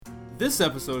This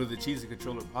episode of the Cheesy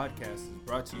Controller podcast is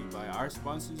brought to you by our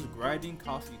sponsors, Grinding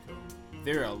Coffee Co.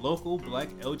 They're a local black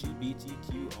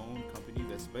LGBTQ owned company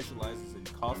that specializes in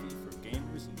coffee for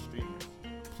gamers and streamers.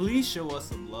 Please show us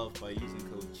some love by using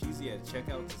code CHEESY at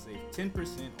checkout to save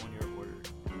 10% on your order.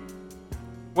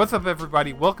 What's up,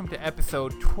 everybody? Welcome to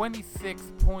episode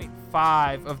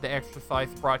 26.5 of the Extra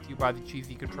Slice, brought to you by the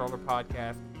Cheesy Controller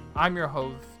podcast. I'm your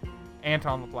host,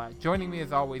 Anton LaPlatte. Joining me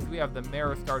as always, we have the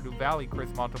mayor of Stardew Valley, Chris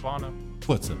Montalbano.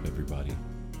 What's up, everybody?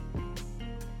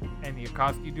 And the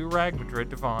Akoski Durag, Madrid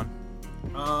Devon.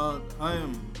 I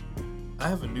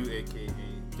have a new AKA,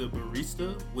 the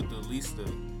barista with the leasta.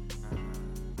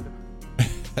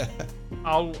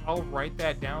 I'll write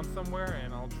that down somewhere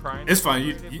and I'll try and it's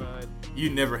fine. You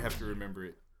never have to remember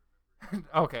it.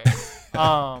 Okay.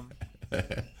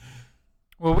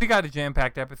 Well, we got a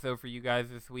jam-packed episode for you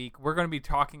guys this week. We're going to be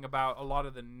talking about a lot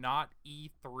of the not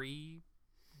E3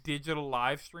 digital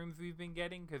live streams we've been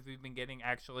getting, because we've been getting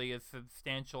actually a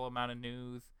substantial amount of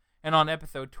news. And on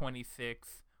episode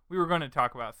 26, we were going to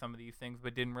talk about some of these things,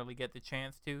 but didn't really get the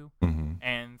chance to. Mm-hmm.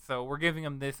 And so we're giving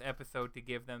them this episode to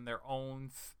give them their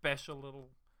own special little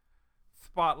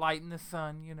spotlight in the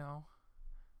sun, you know.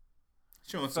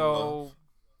 Showing some love.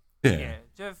 Yeah,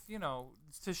 just,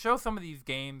 to show some of these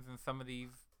games and some of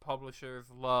these publishers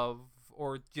love,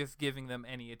 or just giving them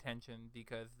any attention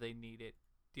because they need it.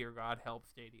 Dear God, help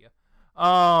Stadia.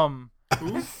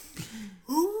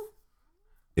 Who?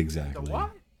 Exactly. The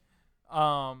what?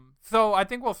 So I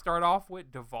think we'll start off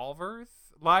with Devolver's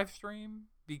live stream,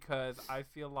 because I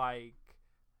feel like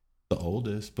the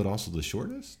oldest, but also the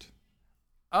shortest?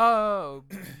 Oh,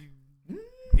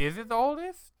 is it the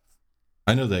oldest?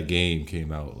 I know that game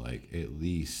came out at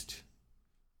least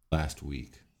last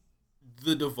week.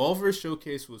 The Devolver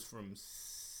showcase was from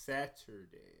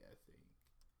Saturday, I think.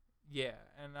 Yeah,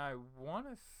 and I want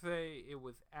to say it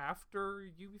was after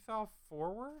Ubisoft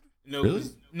Forward? Really?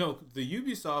 The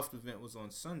Ubisoft event was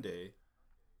on Sunday.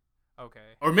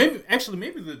 Okay. Or maybe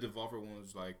the Devolver one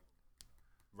was right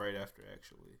after,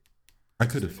 actually. I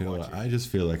could have I just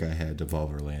feel like I had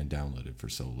Devolver Land downloaded for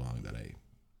so long that I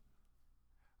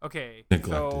Okay,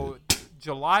 neglected. So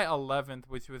July 11th,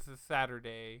 which was a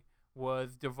Saturday,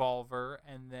 was Devolver,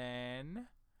 and then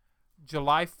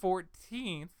July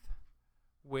 14th,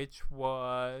 which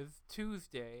was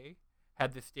Tuesday,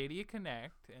 had the Stadia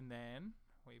Connect, and then,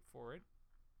 wait for it,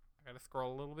 I gotta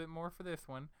scroll a little bit more for this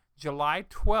one, July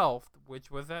 12th, which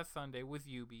was that Sunday, was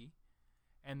Ubi,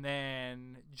 and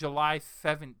then July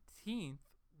 17th,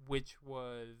 which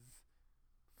was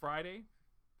Friday,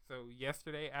 so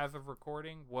yesterday, as of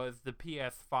recording, was the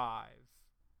PS5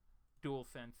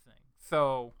 DualSense thing.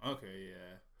 So okay,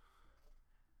 yeah.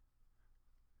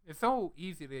 It's so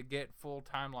easy to get full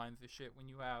timelines of shit when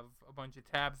you have a bunch of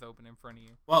tabs open in front of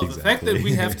you. Well, Exactly. The fact that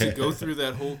we have to go through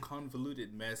that whole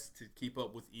convoluted mess to keep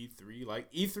up with E3,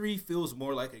 E3 feels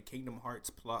more like a Kingdom Hearts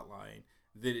plotline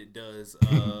than it does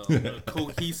a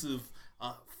cohesive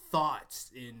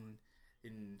thoughts in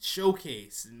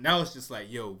showcase. And now it's just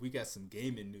we got some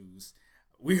gaming news.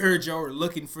 We heard y'all were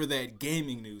looking for that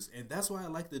gaming news, and that's why I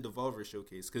like the Devolver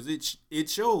showcase, because it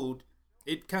showed,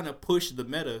 it kind of pushed the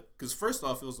meta. Because first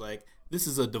off, it was like, this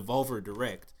is a Devolver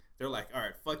Direct. They're like, all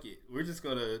right, fuck it, we're just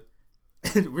gonna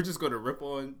rip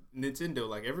on Nintendo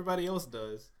like everybody else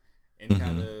does, and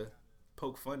kind of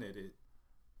poke fun at it.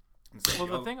 Well,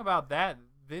 the thing about that,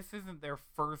 this isn't their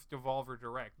first Devolver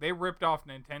Direct. They ripped off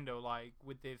Nintendo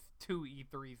with this 2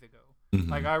 E3s ago.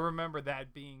 Mm-hmm. I remember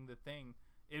that being the thing.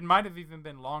 It might have even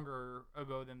been longer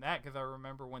ago than that, because I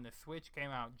remember when the Switch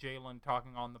came out, Jalen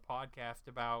talking on the podcast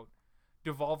about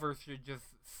Devolver should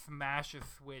just smash a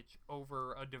Switch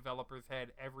over a developer's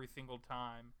head every single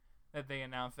time that they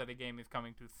announce that a game is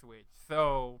coming to Switch.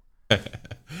 So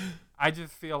I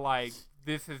just feel like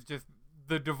this is just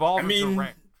the Devolver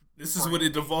Direct. This is what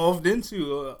it devolved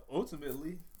into,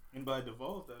 ultimately. And by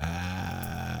devolved,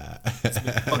 it's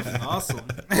been fucking awesome.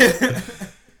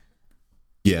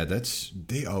 Yeah,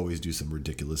 they always do some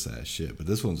ridiculous ass shit, but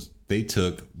this one's, they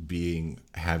took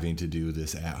having to do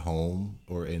this at home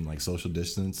or in social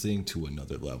distancing to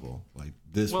another level.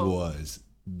 This was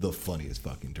the funniest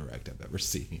fucking Direct I've ever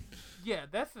seen. Yeah,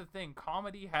 that's the thing.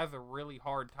 Comedy has a really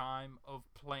hard time of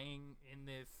playing in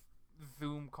this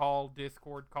Zoom call,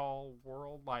 Discord call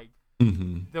world.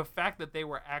 The fact that they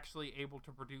were actually able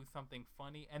to produce something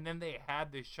funny, and then they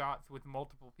had the shots with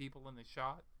multiple people in the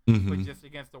shot, but just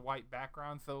against a white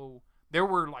background. So there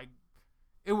were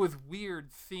it was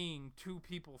weird seeing two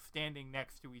people standing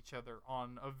next to each other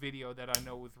on a video that I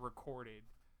know was recorded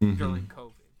during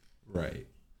COVID. Right.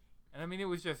 And I mean, it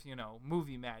was just,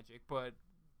 movie magic. But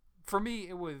for me,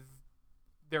 it was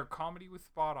their comedy was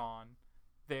spot on.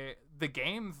 The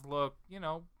games look,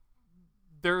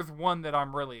 there's one that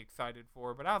I'm really excited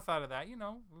for, but outside of that,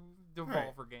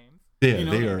 Devolver games. Yeah,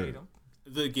 they are.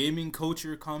 The gaming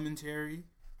culture commentary,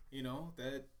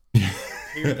 that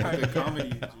the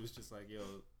comedy was just like,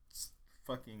 it's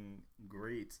fucking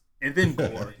great. And then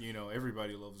gore,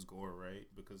 everybody loves gore, right?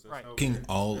 Because that's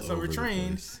how we're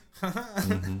trained.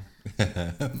 Mm-hmm.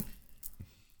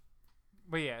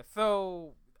 But yeah,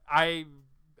 so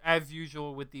as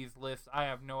usual with these lists, I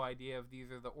have no idea if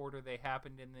these are the order they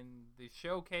happened in the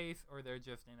showcase, or they're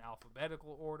just in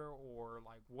alphabetical order, or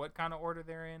like what kind of order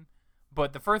they're in.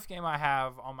 But the first game I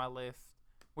have on my list,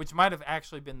 which might have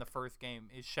actually been the first game,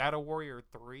 is Shadow Warrior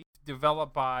 3.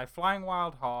 Developed by Flying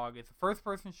Wild Hog. It's a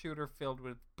first-person shooter filled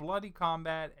with bloody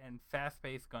combat and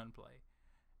fast-paced gunplay.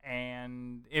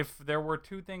 And if there were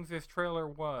two things this trailer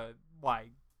was,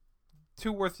 like,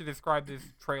 2 words to describe this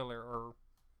trailer, or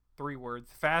 3 words: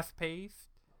 fast-paced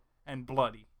and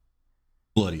bloody.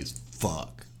 Bloody as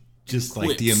fuck. Just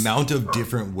like the amount of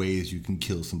different ways you can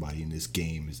kill somebody in this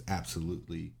game is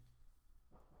absolutely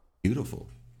beautiful.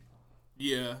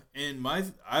 Yeah, and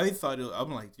I thought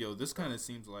I'm like, this kind of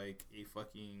seems like a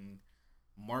fucking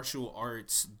martial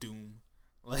arts Doom,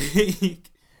 like,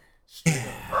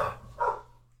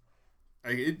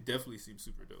 like it definitely seems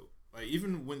super dope. Like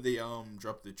even when they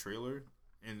dropped the trailer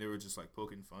and they were just like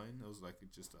poking fun, it was like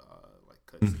just like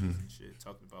cutscenes and shit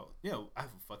talking about I have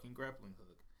a fucking grappling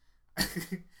hook.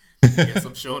 Yes,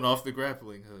 I'm showing off the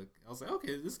grappling hook. I was like,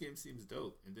 okay, this game seems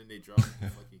dope. And then they dropped the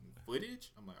fucking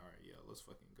footage. I'm like, all right, let's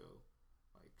fucking go.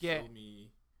 Show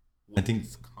me what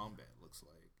this combat looks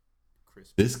like.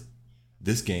 Crisp.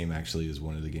 This game actually is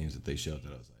one of the games that they showed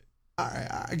that I was like, all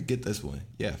right, I get this one.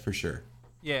 Yeah, for sure.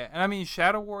 Yeah, and I mean,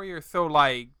 Shadow Warrior, so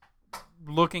like,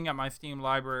 looking at my Steam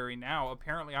library now,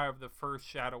 apparently I have the first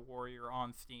Shadow Warrior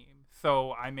on Steam.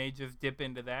 So I may just dip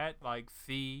into that, like,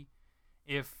 see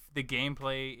if the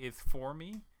gameplay is for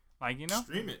me. Like,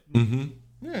 Stream it. Mm-hmm.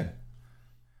 Yeah.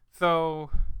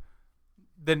 So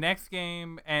the next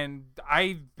game, and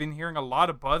I've been hearing a lot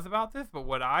of buzz about this, but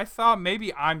what I saw,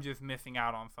 maybe I'm just missing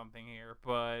out on something here,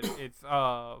 but it's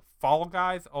Fall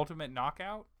Guys Ultimate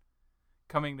Knockout,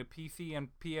 coming to PC and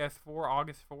PS4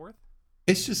 August 4th.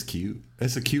 It's just cute.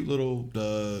 It's a cute little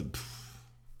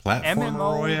platform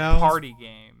MMO royale party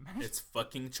game. It's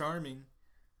fucking charming.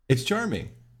 It's charming.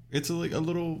 It's a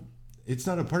little. It's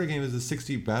not a party game. It's a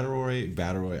 60 battle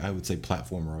royale. I would say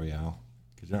platform royale,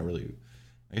 because you're not really.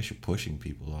 I guess you're pushing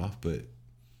people off, but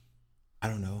I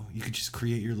don't know. You could just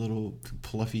create your little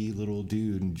fluffy little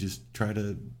dude and just try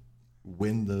to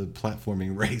win the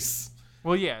platforming race.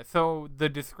 Well, yeah. So the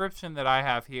description that I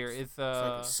have here is it's like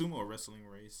a sumo wrestling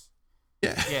race.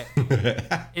 Yeah.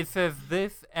 It says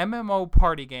this MMO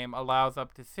party game allows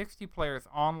up to 60 players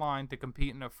online to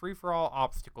compete in a free-for-all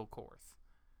obstacle course.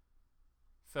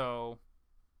 So,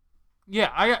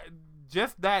 yeah,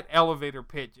 just that elevator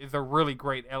pitch is a really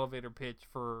great elevator pitch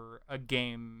for a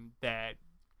game that,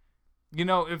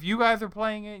 if you guys are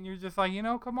playing it and you're just like,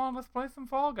 come on, let's play some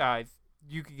Fall Guys,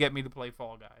 you could get me to play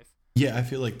Fall Guys. Yeah, I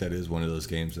feel like that is one of those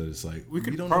games that is like, we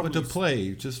don't know what to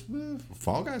play. Just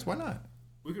Fall Guys, why not?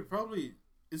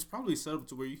 It's probably set up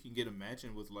to where you can get a match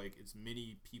in with like as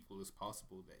many people as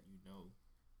possible that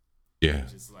Yeah.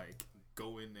 Just like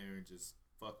go in there and just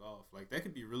fuck off. Like that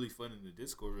could be really fun in the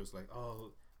Discord. Where it's like,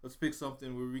 oh, let's pick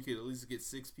something where we could at least get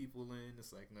 6 people in.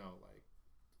 It's like, no, like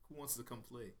who wants to come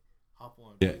play? Hop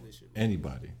on, play this shit.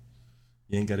 Anybody.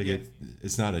 You ain't gotta get.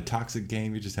 It's not a toxic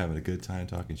game. You're just having a good time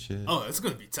talking shit. Oh, it's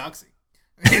gonna be toxic.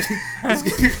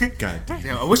 God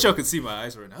damn. I wish y'all could see my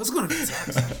eyes right now. It's gonna be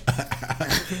toxic.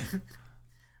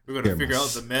 We're gonna figure out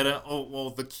the meta. Oh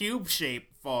well, the cube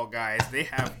shaped Fall Guys, they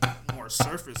have more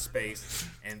surface space,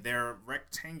 and their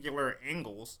rectangular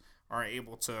angles are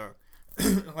able to,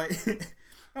 like,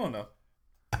 I don't know.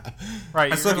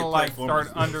 Right, you're gonna like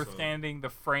start understanding the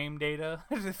frame data.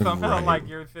 Just somehow like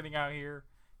you're sitting out here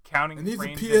counting. I need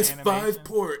frames the PS5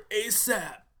 port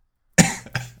ASAP.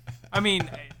 I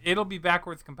mean, it'll be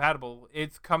backwards compatible.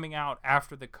 It's coming out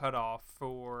after the cutoff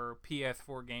for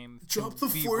PS4 games. Drop the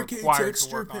 4K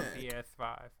texture pack. On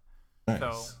PS5. Nice.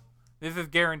 So this is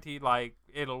guaranteed. Like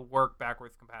it'll work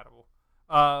backwards compatible.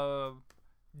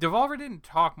 Devolver didn't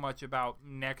talk much about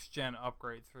next gen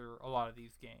upgrades for a lot of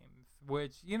these games,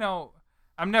 which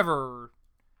I'm never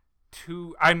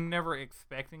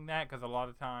expecting that, because a lot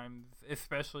of times,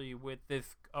 especially with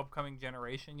this upcoming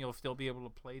generation, you'll still be able to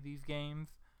play these games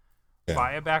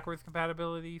via backwards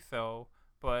compatibility. So,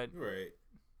 but right,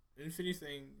 and if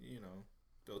anything,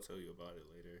 they'll tell you about it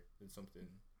later. It's something.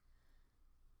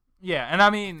 Yeah, and I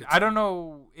mean, I don't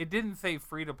know. It didn't say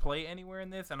free to play anywhere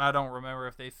in this, and I don't remember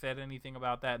if they said anything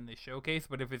about that in the showcase.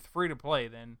 But if it's free to play,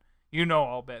 then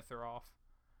all bets are off.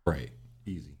 Right.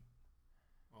 Easy.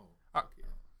 Oh, fuck yeah.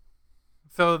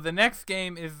 So the next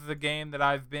game is the game that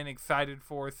I've been excited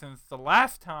for since the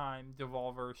last time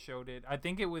Devolver showed it. I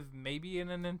think it was maybe in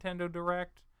a Nintendo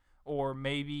Direct, or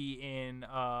maybe in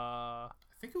I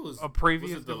think it was a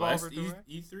previous was it the Devolver last Direct.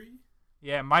 E3.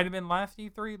 Yeah, it might have been last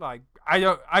E3. Like,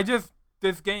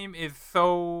 this game is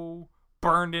so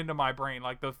burned into my brain.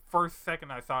 Like, the first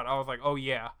second I saw it, I was like, oh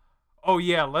yeah,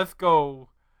 let's go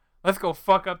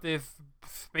fuck up this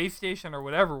space station or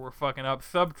whatever we're fucking up,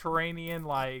 subterranean,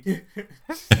 like.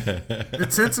 The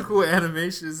tentacle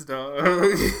animations, dog.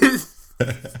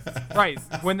 Right,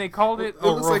 when they called it a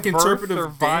reverse like interpretive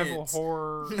survival dance.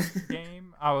 horror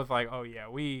game, I was like, oh yeah,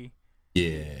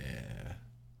 Yeah.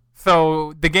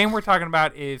 So the game we're talking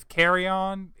about is Carry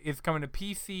On. It's coming to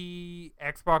PC,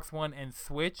 Xbox One, and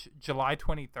Switch July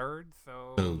 23rd.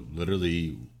 So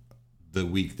literally the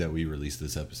week that we released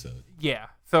this episode. Yeah.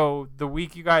 So the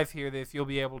week you guys hear this, you'll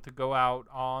be able to go out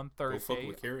on Go Thursday. fuck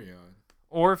with Carry On.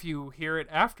 Or if you hear it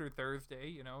after Thursday,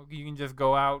 you can just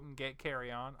go out and get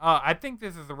Carry On. I think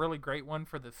this is a really great one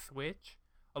for the Switch.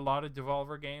 A lot of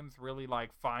Devolver games really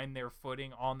like find their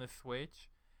footing on the Switch,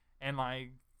 and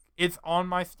like it's on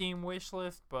my Steam wish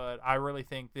list, but I really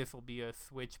think this will be a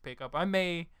Switch pickup. I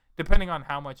may, depending on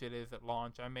how much it is at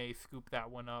launch, I may scoop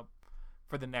that one up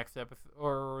for the next episode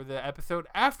or the episode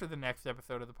after the next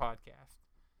episode of the podcast,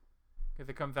 because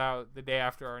it comes out the day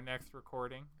after our next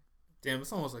recording. Damn,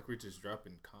 it's almost like we're just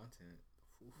dropping content.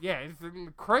 Yeah, it's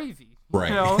crazy.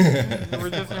 Right. We're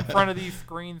just in front of these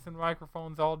screens and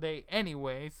microphones all day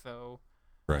anyway, so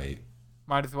Right.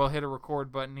 might as well hit a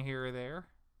record button here or there.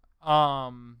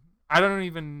 I don't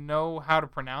even know how to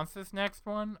pronounce this next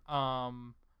one.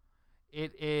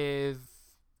 It is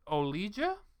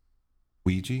Ouija?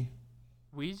 Ouija?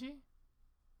 Ouija?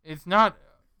 It's not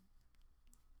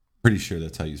Pretty sure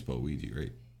that's how you spell Ouija,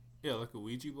 right? Yeah, like a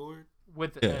Ouija board.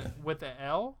 with the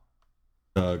L?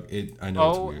 I know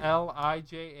it's weird.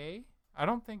 Olija? I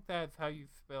don't think that's how you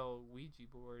spell Ouija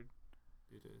board.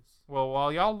 It is. Well,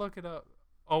 while y'all look it up,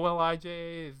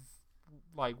 Olija is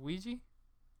like Ouija?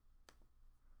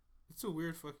 It's a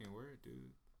weird fucking word,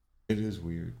 dude. It is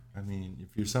weird. I mean,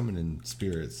 if you're summoning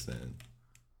spirits, then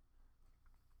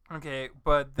Okay,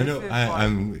 but I this know is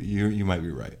I'm. You might be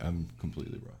right. I'm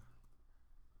completely wrong.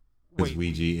 Because Wait.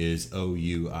 Ouija is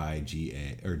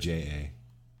Ouiga or JA.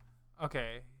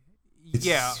 Okay. It's-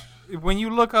 Yeah. When you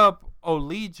look up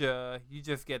Olija, you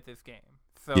just get this game.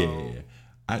 So Yeah.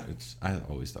 I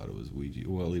always thought it was Ouija.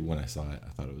 Well, at least when I saw it, I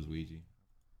thought it was Ouija.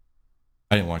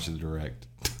 I didn't watch the direct.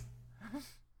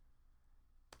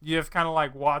 you just kind of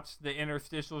like watch the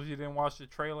interstitials. You didn't watch the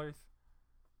trailers.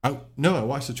 No, I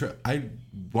watched I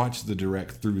watched the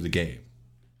direct through the game.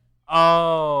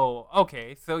 Oh,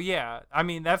 okay. So yeah, I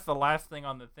mean that's the last thing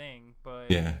on the thing,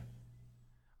 but Yeah.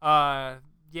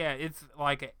 yeah, it's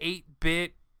like an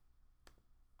 8-bit.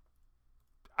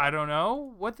 I don't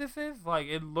know what this is. Like,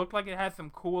 it looked like it had some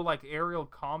cool like aerial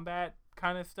combat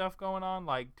kind of stuff going on,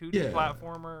 like 2D Yeah.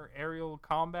 platformer aerial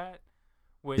combat.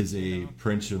 Which Is a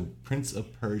Prince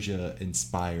of Persia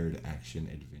inspired action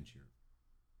adventure.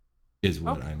 Is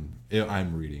what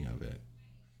I'm reading of it.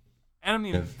 And I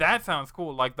mean, If- that sounds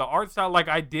cool. Like, the art style, like,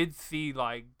 I did see,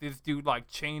 like, this dude, like,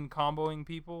 chain comboing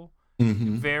people.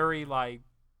 Mm-hmm. Very, like,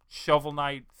 Shovel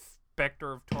Knight,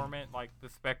 Spectre of Torment, like, the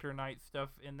Spectre Knight stuff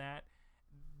in that.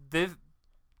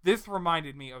 This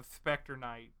reminded me of Spectre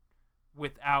Knight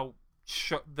without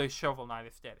the Shovel Knight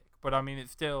aesthetic. But, I mean,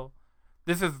 it's still...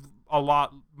 This is a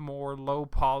lot more low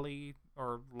poly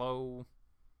or low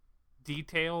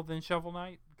detail than Shovel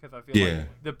Knight. Because I feel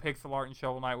like the pixel art in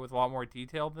Shovel Knight was a lot more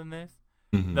detailed than this.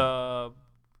 Mm-hmm. The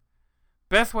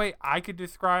best way I could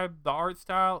describe the art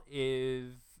style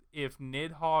is if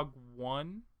Nidhogg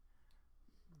 1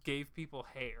 gave people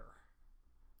hair.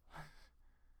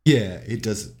 Yeah, it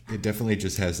does. It definitely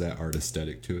just has that art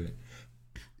aesthetic to it.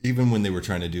 Even when they were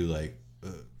trying to do like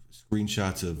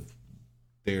screenshots of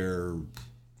their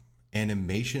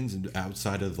animations and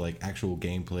outside of like actual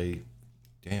gameplay.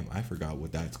 Damn, I forgot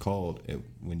what that's called.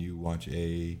 When you watch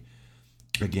a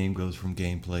game goes from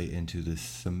gameplay into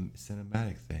this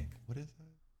cinematic thing. What is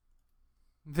that?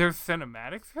 There's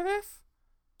cinematics for this?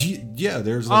 Yeah,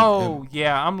 there's like...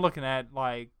 yeah, I'm looking at,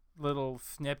 like, little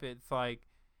snippets, like,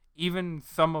 even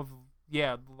some of,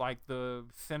 like, the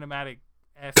cinematic...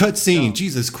 Cutscene!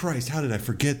 Jesus Christ, how did I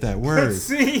forget that word?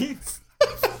 Cutscenes!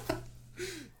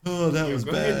 Oh, that was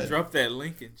Go bad. ahead and drop that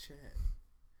link in chat.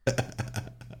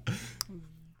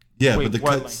 Yeah, Wait, but the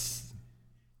what cuts...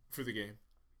 For the game.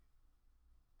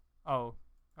 Oh,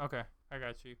 okay. I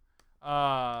got you.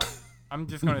 I'm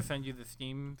just gonna send you the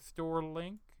Steam store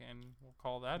link, and we'll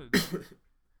call that a day.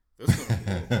 That's gonna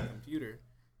blow up my computer.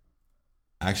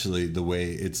 Actually, the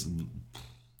way it's,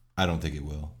 I don't think it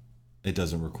will. It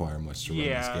doesn't require much to run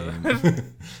this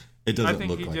game. It doesn't I think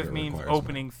look he like just it means requires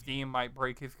opening Steam might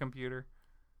break his computer.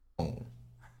 Oh.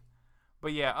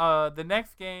 But yeah, the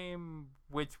next game,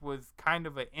 which was kind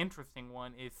of an interesting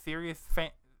one, is Serious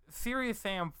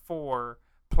Sam 4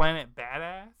 Planet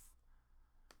Badass.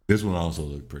 This one also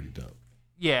looked pretty dope.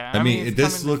 Yeah, I mean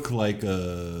this looked like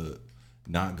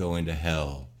not going to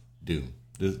hell Doom.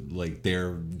 Like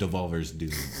their Devolver's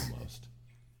Doom almost.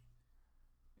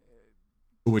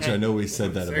 Which I know we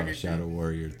said that about Shadow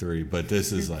Warrior 3, but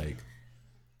this is like...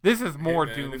 This is more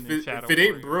Doom than Shadow Warrior. If it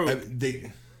ain't broke...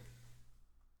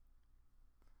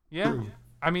 Yeah.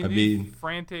 I mean, these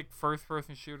frantic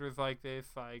first-person shooters like this,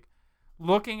 like,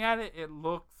 looking at it, it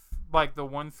looks like the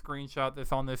one screenshot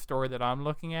that's on this story that I'm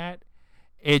looking at.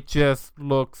 It just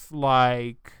looks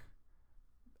like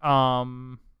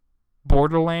Borderlands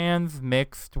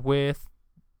mixed with,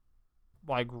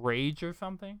 like, Rage or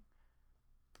something.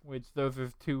 Which those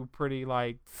are two pretty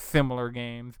like similar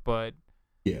games, but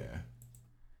yeah,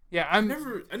 I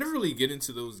never really get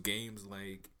into those games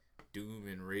like Doom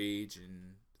and Rage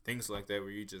and things like that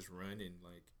where you just run and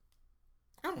like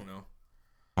I don't know,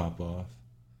 pop off,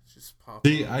 just pop.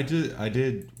 See, off. I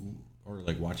did, or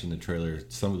like watching the trailer.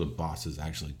 Some of the bosses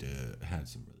actually had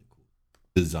some really cool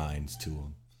designs to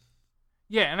them.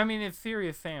 Yeah, and I mean it's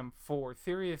Serious Sam 4.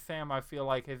 Serious Sam, I feel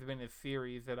like has been a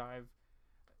series that I've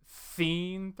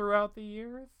seen throughout the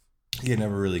years. Yeah,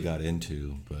 never really got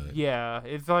into, but yeah,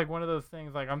 it's like one of those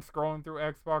things. Like I'm scrolling through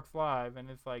Xbox Live, and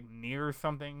it's like near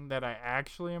something that I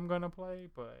actually am gonna play.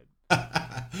 But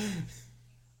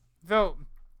so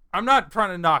I'm not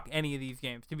trying to knock any of these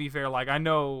games. To be fair, like I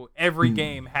know every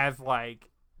game has like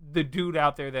the dude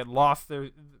out there that lost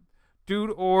their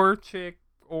dude or chick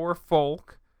or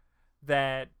folk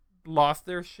that lost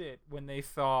their shit when they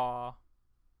saw.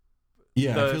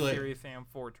 Yeah, the I feel Serious Sam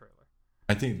 4 trailer.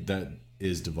 I think that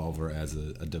is Devolver as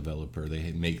a developer.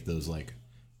 They make those like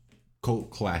cult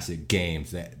classic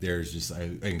games that there's just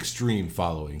an extreme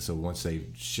following. So once they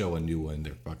show a new one,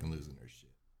 they're fucking losing their shit.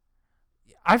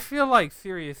 I feel like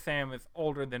Serious Sam is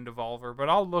older than Devolver, but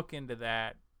I'll look into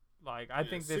that. Like I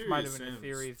think this might have been a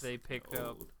series they picked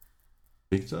up.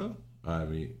 Think so? I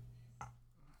mean,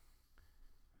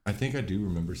 I think I do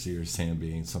remember Serious Sam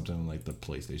being something like the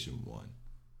PlayStation 1.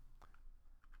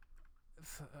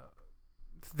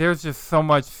 There's just so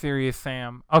much Serious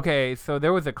Sam. Okay, so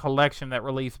there was a collection that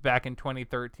released back in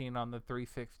 2013 on the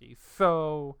 360.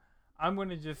 So I'm going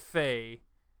to just say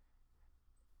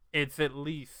it's at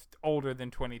least older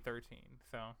than 2013.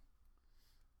 So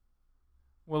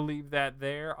we'll leave that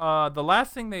there. The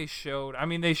last thing they showed, I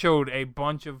mean, they showed a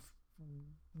bunch of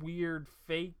weird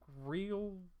fake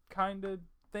real kind of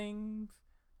things.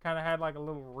 Kind of had like a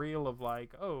little reel of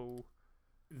like, oh.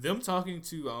 Them talking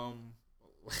to,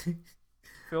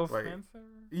 Phil like, Spencer?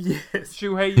 Yes.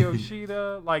 Shuhei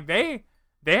Yoshida. Like, they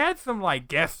had some, like,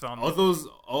 guests on all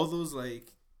those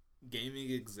like,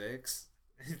 gaming execs.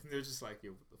 They're just like,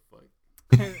 yo, what the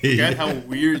fuck? Forgot how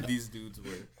weird these dudes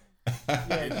were.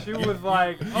 Yeah, Shu was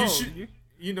like, oh.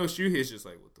 You know, Shuhei's just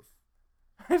like, what the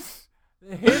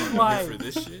fuck? His, like, for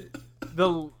this shit?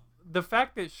 The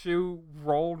fact that Shu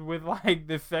rolled with, like,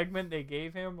 the segment they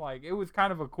gave him, like, it was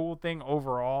kind of a cool thing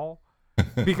overall.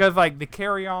 Because, like, the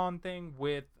carry-on thing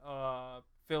with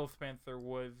Phil Spencer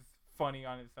was funny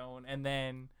on its own. And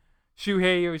then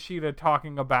Shuhei Yoshida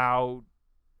talking about,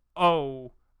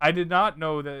 oh, I did not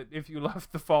know that if you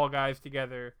left the Fall Guys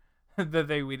together, that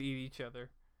they would eat each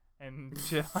other. And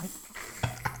shit like...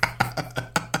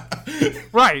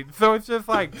 Right, so it's just,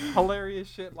 like, hilarious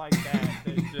shit like that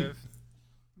just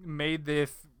made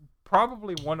this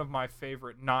probably one of my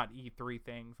favorite not E3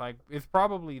 things. Like, it's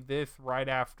probably this right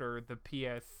after the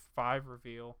PS5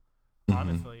 reveal,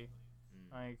 honestly.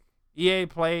 Like, EA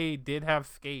Play did have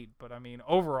Skate, but I mean,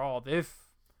 overall, this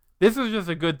was just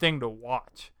a good thing to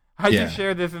watch. I just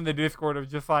shared this in the Discord of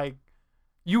just like,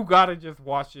 you gotta just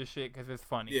watch this shit because it's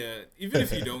funny. Yeah, even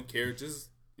if you don't care, just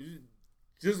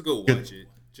go watch it.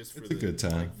 Just for it's a good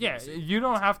time. Like, yeah, you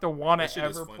don't have to want to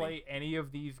ever play any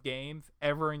of these games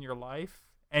ever in your life,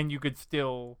 and you could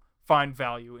still find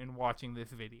value in watching this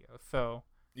video. So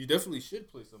you definitely should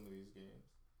play some of these games.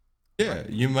 Yeah,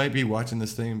 you might be watching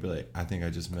this thing and be like, I think I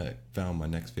just found my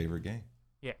next favorite game.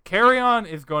 Yeah, Carry On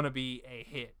is going to be a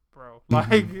hit, bro.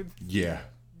 Like, yeah.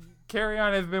 Carry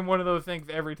On has been one of those things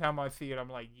every time I see it, I'm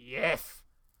like, yes.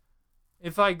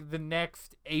 It's like the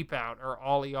next Ape Out or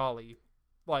Ollie Ollie.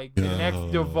 Like the next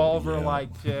Devolver, yeah.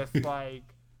 like just like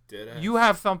Deadass. you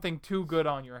have something too good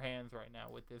on your hands right now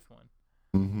with this one.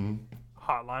 Mm-hmm.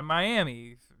 Hotline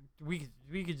Miami. We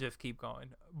could just keep going.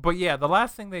 But yeah, the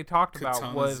last thing they talked about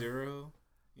Katana was Zero.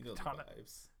 You know the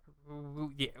vibes.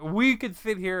 Yeah, we could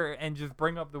sit here and just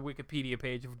bring up the Wikipedia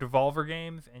page of Devolver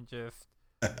games and just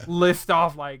list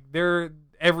off like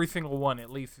every single one. At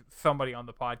least somebody on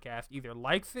the podcast either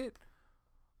likes it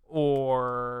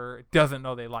or doesn't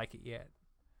know they like it yet.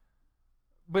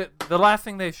 But the last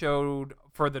thing they showed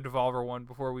for the Devolver one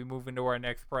before we move into our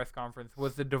next press conference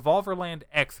was the Devolverland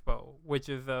Expo, which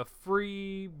is a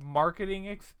free marketing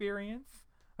experience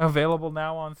available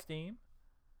now on Steam.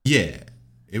 Yeah,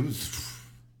 it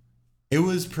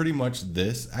was pretty much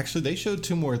this. Actually, they showed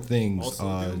two more things Also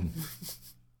on.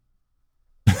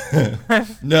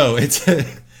 No, it's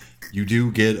you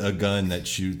do get a gun that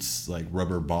shoots like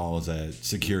rubber balls at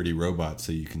security robots,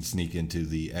 so you can sneak into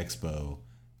the expo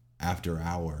after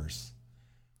hours.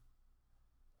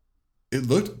 It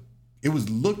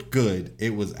looked good.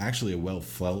 It was actually a well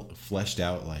fleshed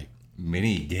out like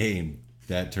mini game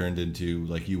that turned into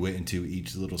like you went into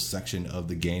each little section of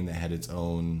the game that had its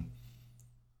own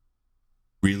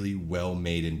really well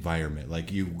made environment.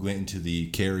 Like you went into the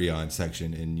carry-on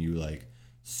section and you like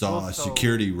saw a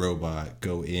security robot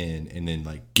go in and then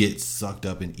like get sucked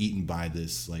up and eaten by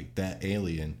this like that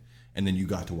alien, and then you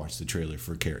got to watch the trailer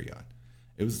for carry-on.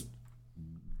 It was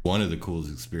one of the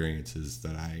coolest experiences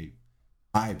that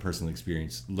I personally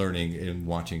experienced learning and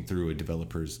watching through a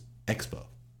developer's expo.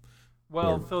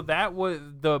 Well, so that was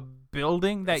the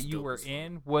building that you dope were as fuck.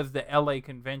 in was the LA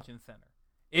Convention Center.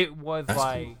 It was That's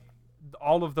like cool.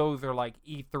 all of those are like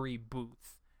E3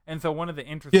 booths. And so one of the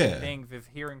interesting Yeah. things is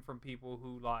hearing from people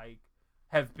who like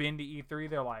have been to E3,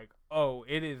 they're like, "Oh,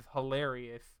 it is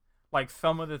hilarious." Like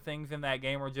some of the things in that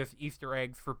game are just Easter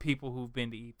eggs for people who've been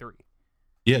to E3.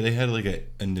 Yeah, they had like a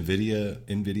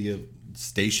NVIDIA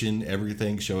station,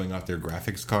 everything showing off their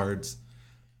graphics cards,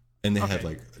 and they had Okay.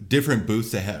 like different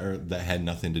booths that had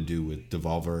nothing to do with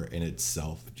Devolver in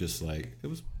itself. Just like it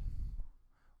was.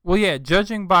 Well, yeah,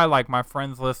 judging by like my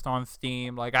friends list on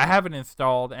Steam, like I have it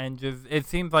installed and just it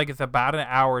seems like it's about an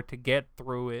hour to get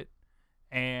through it,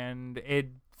 and it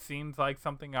seems like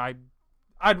something I'd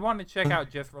want to check out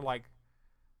just for like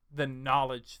the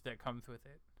knowledge that comes with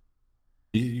it.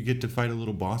 You get to fight a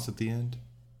little boss at the end,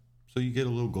 so you get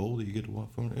a little gold that you get to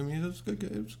walk from. I mean, it was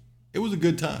good. It was a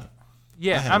good time.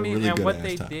 Yeah, had I a mean, really and good what ass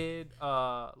they time. did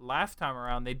last time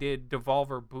around, they did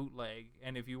Devolver Bootleg,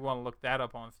 and if you want to look that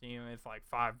up on Steam, it's like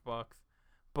 $5,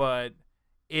 but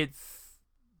it's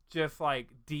just like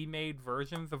demade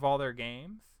versions of all their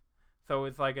games. So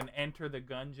it's like an Enter the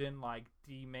Gungeon like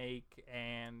demake,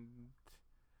 and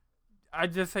I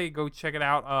just say go check it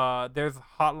out. There's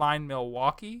Hotline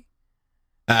Milwaukee,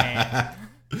 and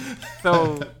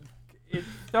so it's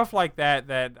stuff like that.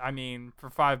 That I mean, for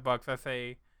 $5, I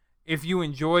say. If you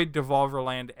enjoyed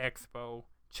Devolverland Expo,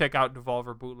 check out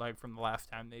Devolver Bootleg from the last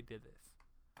time they did this.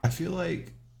 I feel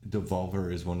like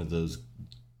Devolver is one of those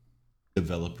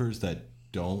developers that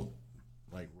don't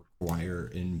like require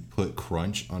input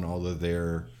crunch on all of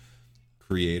their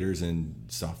creators and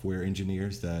software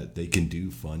engineers, that they can do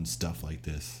fun stuff like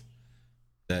this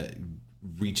that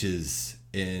reaches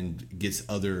and gets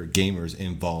other gamers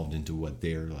involved into what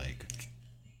they're like,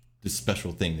 the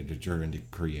special thing that they're trying to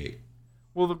create.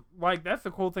 Well, that's the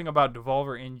cool thing about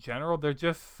Devolver in general. They're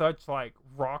just such like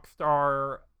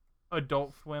rockstar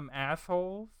Adult Swim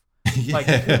assholes, like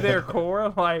to their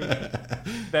core, like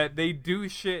that they do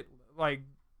shit. Like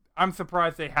I'm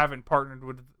surprised they haven't partnered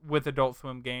with Adult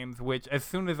Swim games. Which, as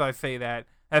soon as I say that,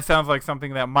 that sounds like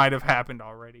something that might have happened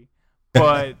already.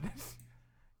 But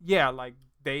yeah, like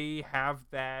they have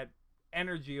that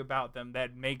energy about them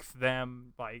that makes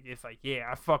them like it's like yeah,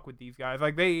 I fuck with these guys.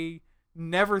 Like they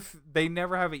never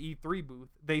have an E3 booth.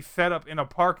 They set up in a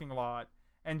parking lot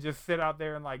and just sit out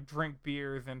there and like drink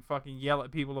beers and fucking yell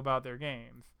at people about their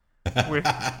games. Which,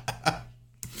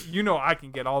 you know, I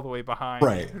can get all the way behind.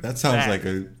 Right. That sounds like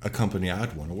a company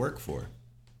I'd want to work for.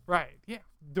 Right. Yeah.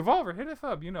 Devolver, hit us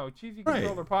up. You know, Cheesy Right.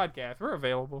 Controller Podcast. We're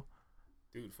available.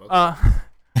 Dude, fuck.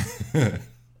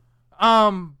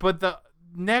 But the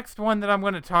next one that I'm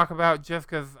going to talk about, just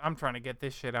because I'm trying to get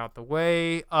this shit out the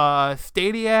way,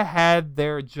 Stadia had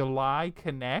their July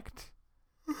Connect,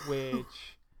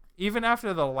 which even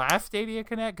after the last Stadia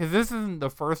Connect, because this isn't the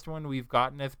first one we've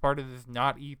gotten as part of this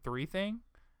not E3 thing,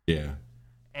 Yeah.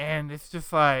 and it's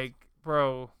just like,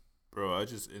 bro, Bro, I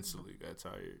just instantly got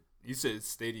tired. You said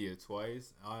Stadia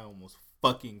twice. I almost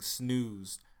fucking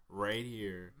snoozed right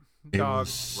here. It dog,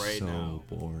 was right so now.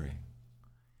 boring.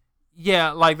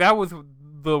 Yeah, like that was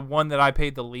the one that I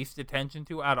paid the least attention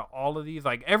to out of all of these.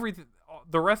 Like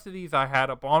the rest of these I had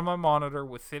up on my monitor,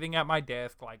 was sitting at my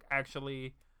desk, like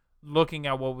actually looking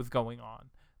at what was going on.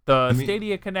 The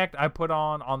Stadia Connect I put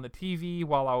on the TV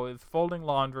while I was folding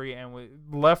laundry and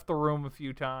left the room a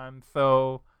few times.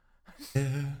 So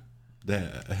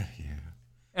yeah.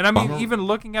 And I mean, even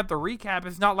looking at the recap,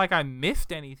 it's not like I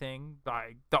missed anything.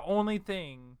 Like the only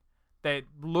thing that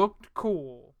looked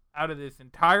cool out of this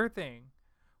entire thing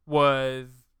was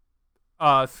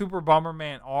Super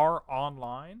Bomberman R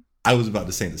Online. I was about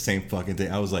to say the same fucking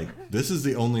thing. I was like, this is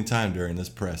the only time during this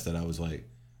press that I was like,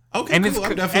 okay, and cool,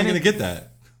 I'm definitely going to get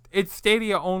that. It's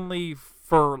Stadia only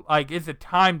for, like, it's a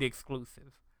timed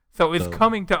exclusive. So it's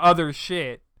coming to other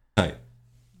shit. Right.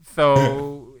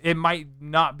 So it might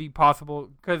not be possible,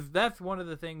 because that's one of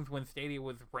the things when Stadia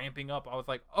was ramping up. I was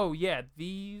like, oh yeah,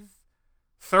 these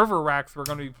server racks we're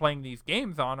going to be playing these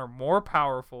games on are more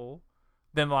powerful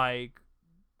than, like,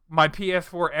 my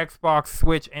PS4, Xbox,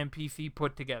 Switch, and PC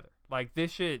put together. Like,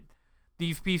 this shit,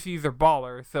 these PCs are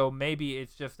baller, so maybe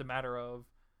it's just a matter of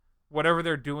whatever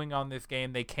they're doing on this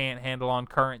game they can't handle on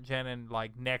current gen, and,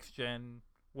 like, next gen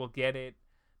will get it.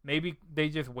 Maybe they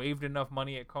just waved enough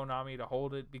money at Konami to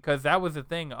hold it, because that was the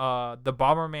thing. The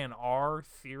Bomberman R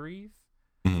series,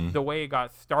 the way it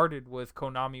got started was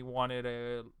Konami wanted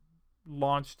a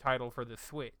launch title for the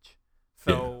Switch.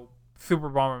 So Super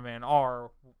Bomberman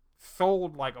R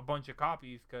sold like a bunch of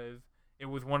copies because it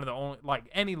was one of the only, like,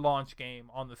 any launch game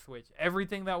on the Switch.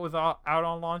 Everything that was out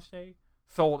on launch day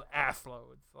sold ass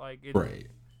loads. Like, it's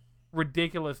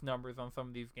ridiculous numbers on some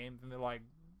of these games, and they're like,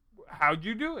 how'd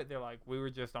you do it? They're like, we were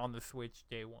just on the Switch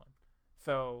day one.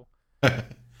 So that's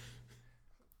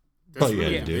all you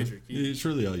had to do. It's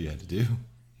really all you had to do.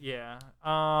 Yeah.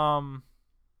 I'm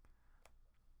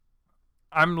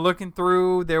looking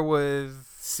through. There was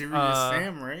Serious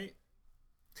Sam, right?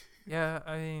 Yeah,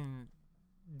 I mean,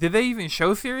 did they even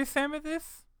show Serious Sam at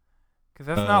this? Because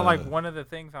that's not like one of the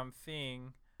things I'm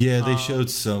seeing. Yeah, they showed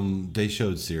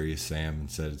Serious Sam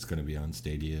and said it's going to be on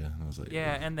Stadia. I was like,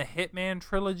 yeah, and the Hitman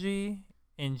trilogy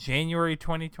in January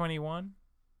 2021.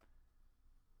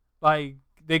 Like,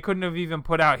 they couldn't have even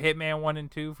put out Hitman 1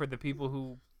 and 2 for the people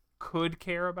who could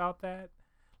care about that.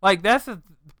 Like, that's the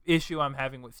issue I'm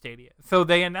having with Stadia. So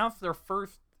they announced their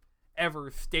first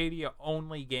ever Stadia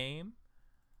only game,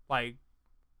 like,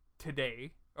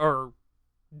 today or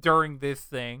during this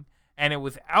thing, and it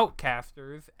was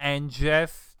Outcasters, and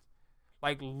just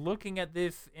like looking at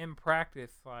this in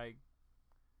practice, like,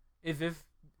 is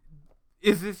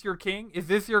this your king? Is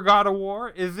this your God of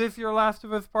War? Is this your Last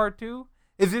of Us Part 2?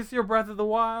 Is this your Breath of the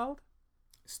Wild?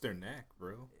 It's their knack,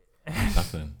 bro.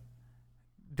 Nothing.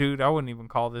 Dude, I wouldn't even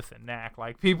call this a knack.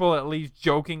 Like, people at least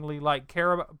jokingly like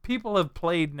care about. People have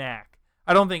played knack.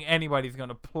 I don't think anybody's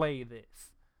gonna play this.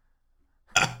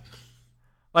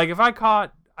 Like, if I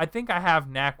think I have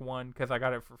Knack 1 because I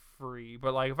got it for free.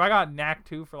 But, like, if I got Knack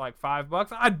 2 for, like, $5,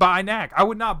 I'd buy Knack. I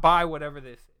would not buy whatever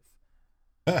this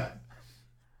is.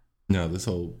 No, this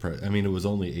whole... I mean, it was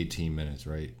only 18 minutes,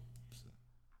 right?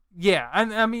 Yeah,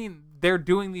 and I mean, they're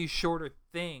doing these shorter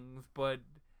things, but...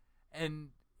 And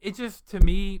it just, to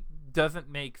me, doesn't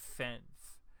make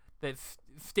sense. That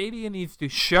Stadia needs to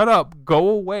shut up, go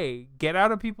away, get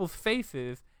out of people's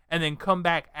faces, and then come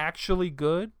back actually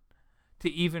good to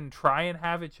even try and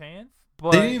have a chance.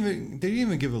 But they didn't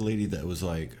even give a lady that was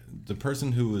like, the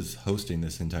person who was hosting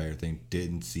this entire thing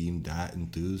didn't seem that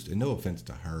enthused. And no offense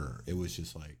to her, it was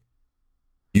just like,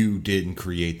 you didn't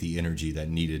create the energy that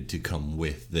needed to come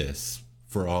with this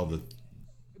for all the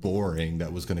boring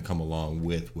that was going to come along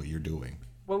with what you're doing.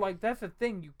 Well, like, that's the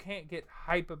thing. You can't get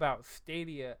hype about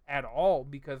Stadia at all,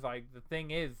 because, like, the thing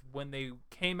is, when they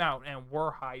came out and were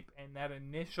hype, and that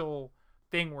initial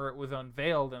thing where it was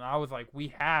unveiled, and I was like,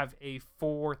 we have a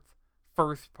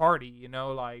first party, you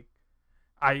know, like,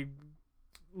 I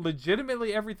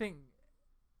legitimately everything,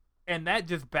 and that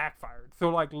just backfired. So,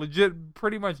 like,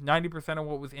 pretty much 90% of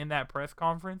what was in that press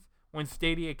conference when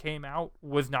Stadia came out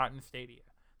was not in Stadia.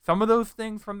 Some of those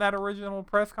things from that original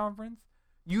press conference,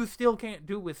 you still can't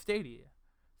do with Stadia.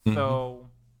 Mm-hmm. So,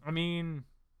 I mean,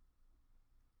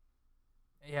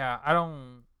 yeah, I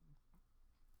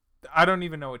don't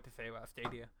even know what to say about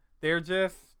Stadia. They're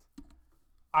just,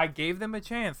 I gave them a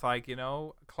chance. Like, you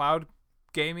know, cloud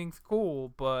gaming's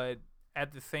cool, but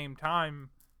at the same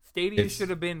time, Stadia should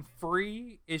have been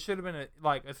free. It should have been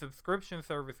a subscription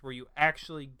service where you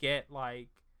actually get, like,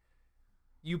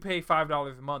 you pay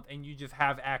 $5 a month and you just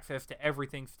have access to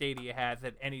everything Stadia has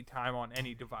at any time on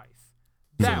any device.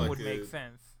 That would make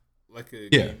sense. Like a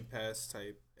Game Pass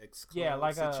type xCloud Yeah,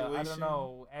 like situation. I don't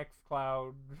know,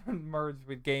 xCloud merged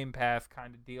with Game Pass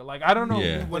kind of deal. Like I don't know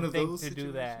Yeah. who One would of think those to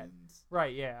do that. situations.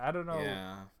 Right? Yeah, I don't know.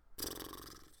 Yeah.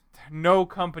 No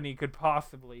company could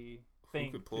possibly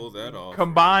think could pull to that off,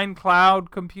 combine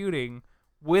cloud computing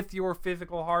with your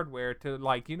physical hardware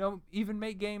to even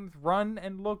make games run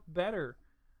and look better.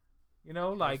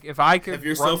 Like if I could Have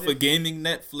yourself run a this, gaming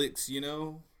Netflix,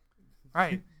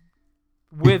 right,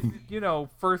 with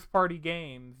first party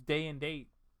games day and date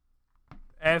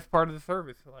as part of the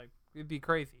service, like it'd be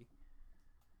crazy.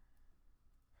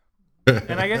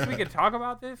 And I guess we could talk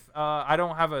about this. I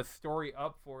don't have a story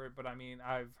up for it, but I mean,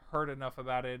 I've heard enough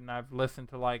about it, and I've listened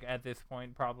to at this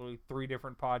point probably 3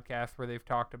 different podcasts where they've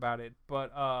talked about it.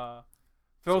 But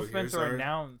Phil Spencer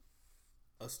announced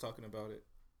us talking about it.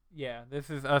 Yeah, this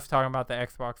is us talking about the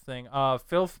Xbox thing.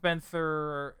 Phil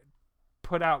Spencer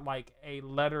put out a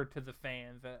letter to the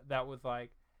fans that was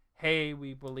like, "Hey,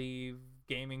 we believe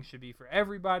gaming should be for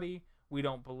everybody. We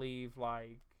don't believe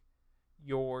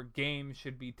your game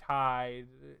should be tied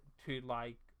to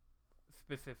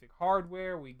specific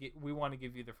hardware. We want to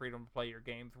give you the freedom to play your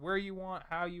games where you want,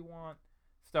 how you want,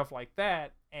 stuff like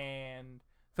that." And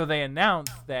so they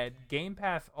announced that Game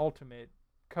Pass Ultimate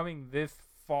coming this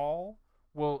fall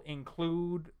will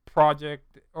include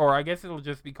or I guess it'll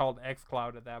just be called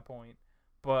xCloud at that point,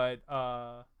 but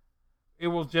it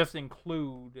will just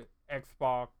include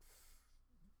Xbox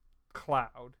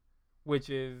Cloud, which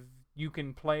is you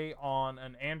can play on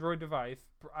an Android device.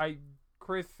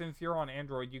 Chris, since you're on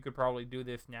Android, you could probably do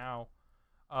this now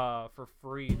for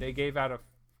free. They gave out a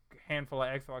handful of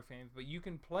Xbox games, but you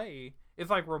can play. It's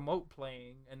like remote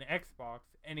playing an Xbox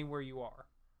anywhere you are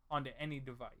onto any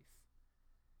device.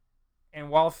 And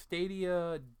while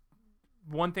Stadia,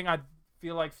 one thing I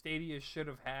feel like Stadia should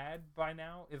have had by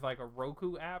now is a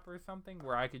Roku app or something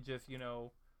where I could just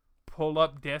pull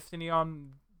up Destiny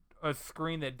on a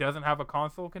screen that doesn't have a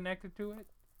console connected to it.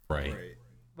 Right.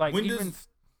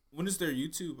 When is their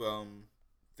YouTube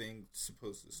thing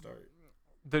supposed to start?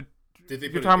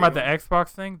 You're talking about the Xbox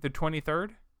thing, the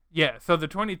 23rd? Yeah, so the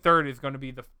 23rd is going to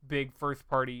be the big first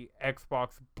party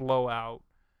Xbox blowout,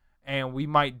 and we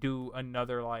might do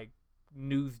another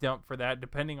news dump for that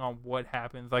depending on what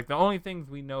happens. The only things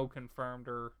we know confirmed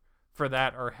for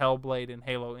that are Hellblade and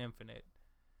Halo Infinite.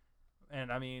 And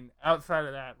I mean, outside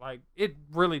of that, it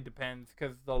really depends,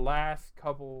 because the last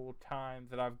couple times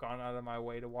that I've gone out of my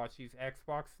way to watch these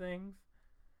Xbox things,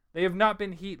 they have not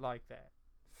been heat like that.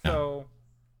 So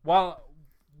while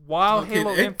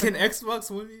Halo Infinite, can Xbox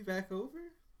win me back over?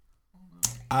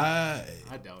 I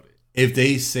doubt it. If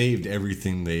they saved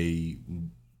everything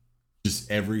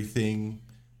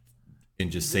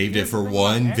and just saved it for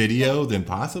one video, then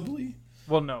possibly.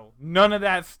 Well, no, none of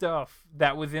that stuff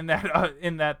that was in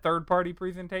that third party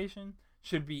presentation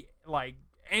should be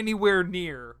anywhere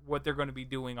near what they're going to be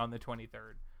doing on the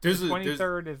 23rd. The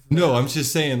 23rd is no. I'm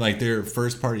just saying their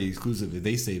first party exclusive.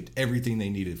 They saved everything they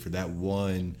needed for that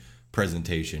one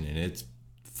presentation, and it's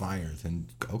fire. Then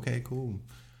okay, cool.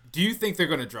 Do you think they're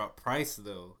going to drop price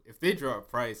though? If they drop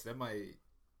price, that might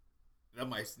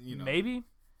maybe.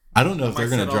 I don't know if they're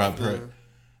going to drop price.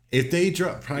 If they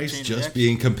drop price just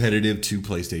being competitive to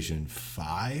PlayStation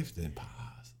 5, then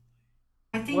pause.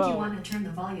 I think you want to turn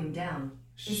the volume down.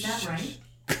 Is that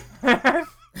right?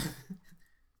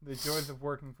 The joys of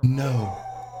working from home.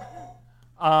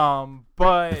 No.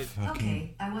 But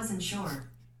okay, I wasn't sure.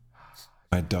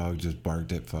 My dog just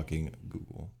barked at fucking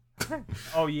Google.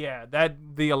 Oh yeah,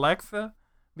 the Alexa,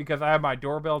 because I have my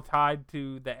doorbell tied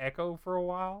to the Echo for a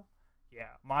while. Yeah,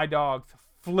 my dogs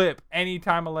flip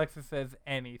anytime Alexa says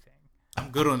anything. I'm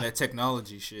good on that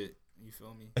technology shit. You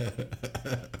feel me?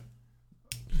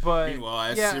 But meanwhile,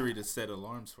 I asked Siri to set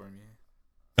alarms for me.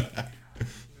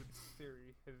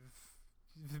 Siri is,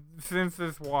 since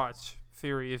this watch,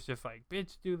 Siri is just like,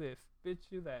 bitch, do this, bitch,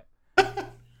 do that.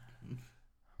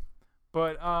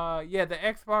 But yeah, the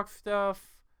Xbox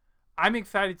stuff, I'm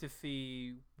excited to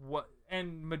see what.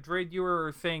 And Madrid, you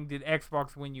were saying, did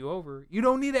Xbox win you over? You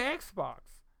don't need an Xbox.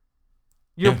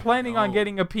 You're planning on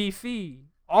getting a PC.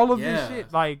 All of this shit,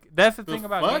 that's the thing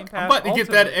about Game Pass. I'm about to get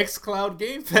that xCloud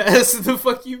Game Pass. The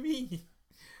fuck you mean?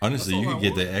 Honestly, you could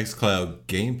get the xCloud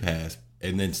Game Pass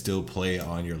and then still play it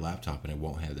on your laptop, and it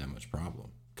won't have that much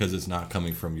problem because it's not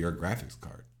coming from your graphics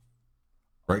card,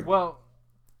 right? Well,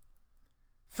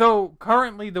 so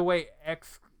currently the way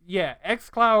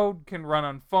xCloud can run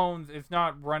on phones. It's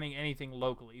not running anything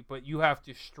locally, but you have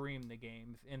to stream the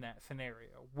games in that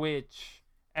scenario, which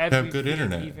as have good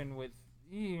internet, even with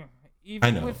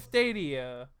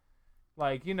Stadia,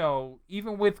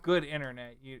 even with good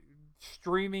internet,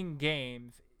 streaming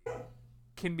games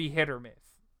can be hit or miss.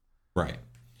 Right.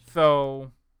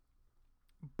 So,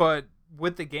 but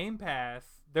with the Game Pass,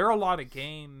 there are a lot of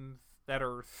games that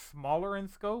are smaller in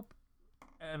scope.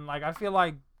 And, like, I feel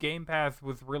like Game Pass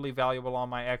was really valuable on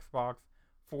my Xbox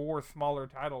for smaller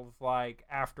titles like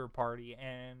After Party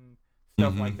and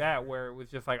stuff like that, where it was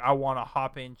just like, I want to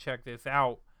hop in, check this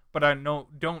out, but I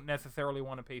don't necessarily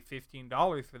want to pay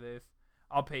 $15 for this.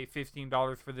 I'll pay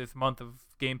 $15 for this month of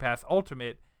Game Pass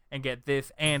Ultimate and get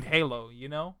this and Halo, you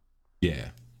know? Yeah.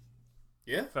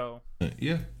 Yeah. So.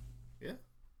 Yeah. Yeah.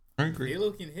 I agree.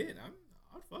 Halo can hit.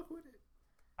 I'll fuck with it.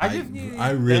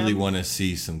 I really want to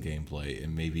see some gameplay,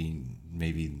 and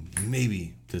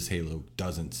maybe this Halo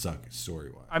doesn't suck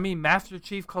story-wise. I mean, Master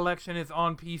Chief Collection is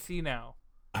on PC now.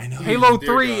 I know. Halo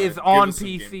 3 is on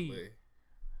PC.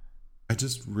 I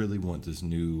just really want this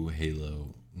new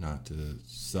Halo not to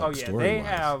suck Oh yeah, story-wise. they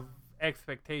have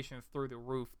expectations through the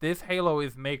roof. This Halo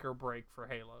is make or break for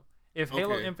Halo. If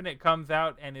Halo Infinite comes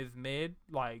out and is mid,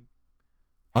 like,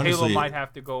 honestly, Halo might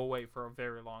have to go away for a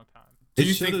very long time. Do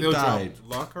you think they'll drop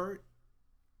Lockhart?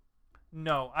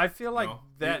 No, I feel like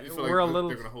that you feel we're like a little.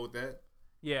 They're gonna hold that.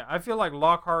 Yeah, I feel like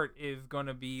Lockhart is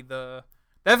gonna be the.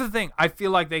 That's the thing. I feel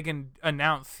like they can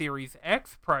announce Series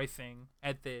X pricing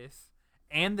at this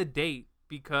and the date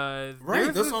because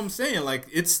that's what I'm saying. Like,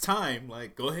 it's time.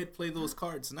 Like, go ahead, play those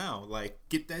cards now. Like,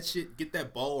 get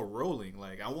that ball rolling.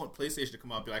 Like, I want PlayStation to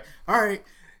come out and be like, all right,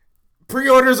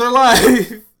 pre-orders are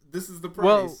live. This is the price.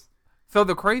 Well, so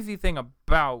the crazy thing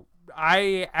about.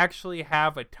 I actually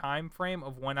have a time frame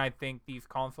of when I think these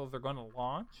consoles are going to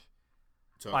launch.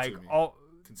 Like all,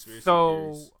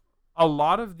 so a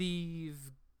lot of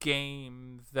these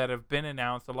games that have been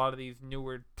announced, a lot of these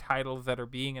newer titles that are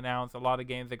being announced, a lot of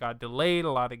games that got delayed,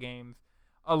 a lot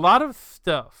of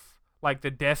stuff like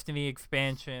the Destiny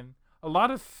expansion, a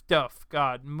lot of stuff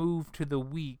got moved to the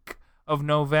week of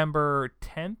November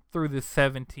 10th through the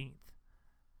 17th.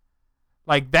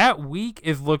 Like, that week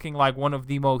is looking like one of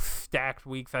the most stacked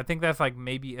weeks. I think that's, like,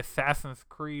 maybe Assassin's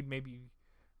Creed, maybe,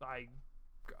 like,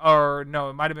 or, no,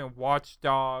 it might have been Watch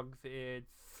Dogs, it's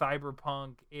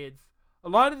Cyberpunk, it's a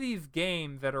lot of these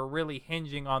games that are really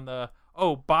hinging on the,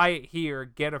 buy it here,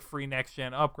 get a free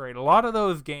next-gen upgrade. A lot of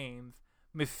those games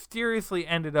mysteriously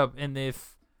ended up in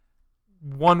this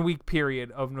 1 week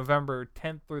period of November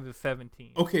 10th through the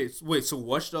 17th. Okay, wait, so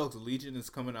Watch Dogs Legion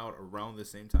is coming out around the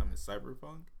same time as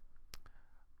Cyberpunk?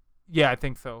 Yeah, I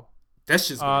think so. That's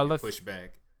just going to get pushed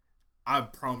back. I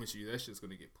promise you, that's just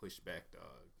going to get pushed back, dog.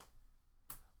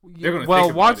 They're going to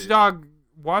think about it.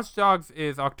 Watch Dogs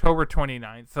is October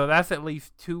 29th, so that's at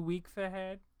least 2 weeks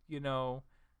ahead. You know,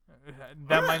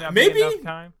 that might not be enough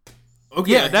time.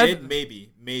 Okay, yeah, ahead,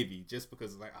 maybe, just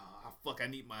because like, I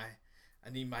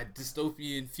need my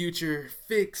dystopian future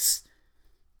fix.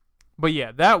 But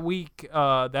yeah, that week,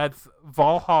 that's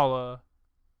Valhalla.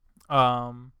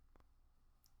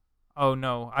 Oh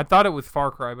no, I thought it was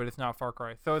Far Cry, but it's not Far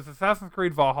Cry. So it's Assassin's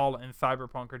Creed Valhalla and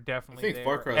Cyberpunk are definitely there,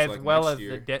 Far Cry's as like well as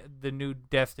year. the new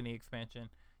Destiny expansion.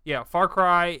 Yeah, Far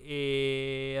Cry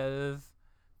is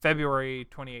February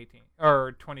 2018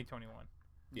 or 2021.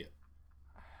 Yeah,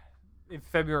 it's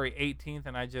February 18th,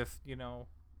 and I just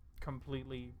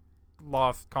completely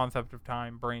lost concept of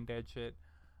time, brain dead shit.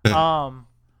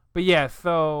 But yeah,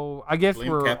 so I guess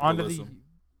we're on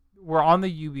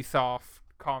the Ubisoft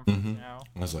conference now.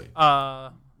 I was like,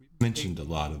 mentioned a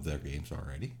lot of their games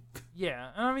already. Yeah,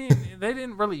 I mean, they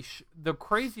didn't really. The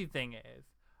crazy thing is,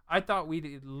 I thought we'd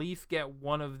at least get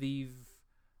one of these,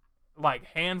 like,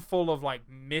 handful of like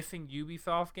missing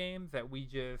Ubisoft games that we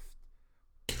just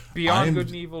Beyond Good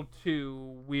and Evil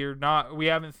 2. We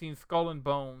haven't seen Skull and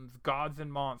Bones, Gods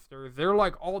and Monsters. They're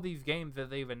like all these games that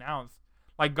they've announced.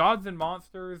 Like Gods and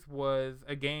Monsters was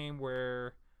a game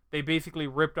where they basically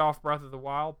ripped off Breath of the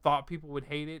Wild, thought people would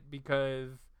hate it because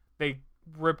they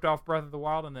ripped off Breath of the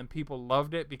Wild, and then people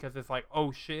loved it because it's like,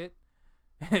 oh shit,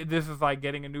 this is like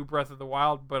getting a new Breath of the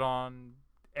Wild, but on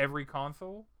every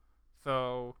console.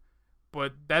 So,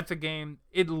 but that's a game,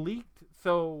 it leaked,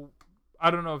 so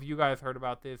I don't know if you guys heard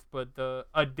about this, but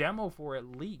a demo for it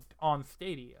leaked on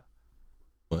Stadia.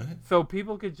 What? So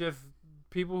people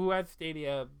who had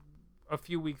Stadia a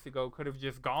few weeks ago could have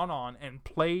just gone on and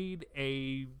played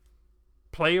a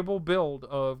playable build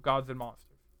of Gods and Monsters.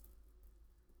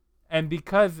 And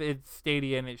because it's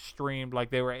Stadia and it's streamed, like,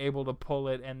 they were able to pull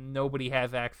it and nobody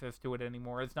has access to it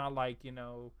anymore. It's not like,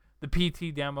 the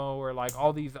PT demo or like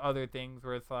all these other things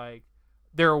where it's like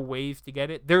there are ways to get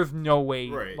it. There's no way.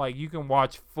 Right. Like, you can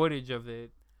watch footage of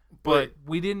it, but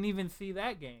we didn't even see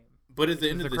that game. But at the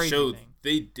end of the show,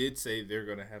 they did say they're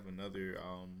going to have another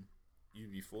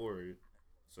UB4.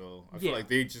 So I feel like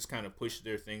they just kind of pushed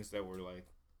their things that were like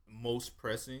most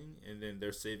pressing, and then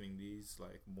they're saving these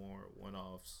like more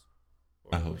one-offs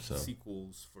or I hope like so.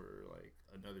 sequels for like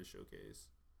another showcase.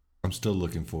 I'm still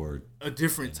looking forward, A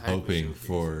different type. hoping of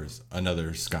for showcase.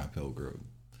 another Scott Pilgrim.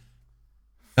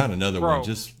 Not another Bro, one.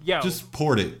 Just yo.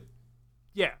 port it.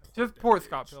 Yeah, just port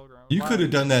Scott Pilgrim. You Why- could have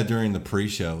done that during the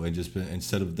pre-show and just been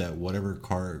instead of that whatever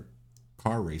car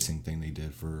racing thing they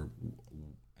did for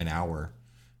an hour,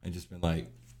 and just been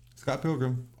like, Scott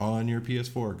Pilgrim on your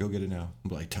PS4, go get it now.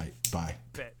 I'm like, tight, bye.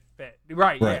 Bet.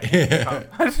 Right. Right. Yeah.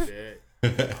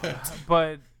 Yeah.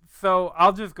 But so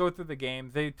I'll just go through the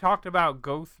games. They talked about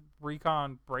Ghost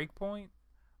Recon Breakpoint.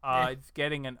 It's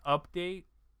getting an update,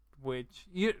 which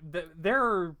there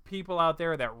are people out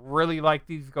there that really like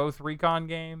these Ghost Recon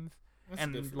games, That's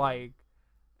and different. like,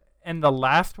 and the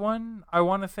last one I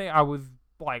want to say I was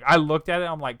like I looked at it,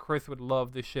 I'm like Chris would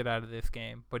love the shit out of this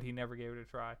game, but he never gave it a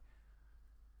try.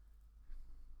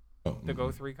 Oh, The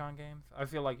Ghost Recon games, I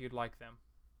feel like you'd like them,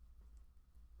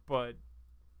 but.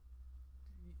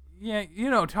 Yeah,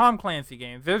 Tom Clancy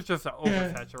games. There's just an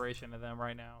oversaturation of them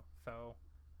right now. So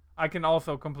I can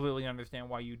also completely understand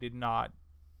why you did not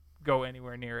go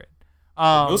anywhere near it.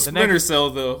 No The Splinter next, Cell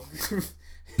though.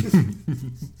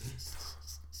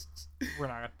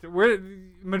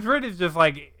 Madrid is just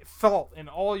like salt in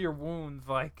all your wounds,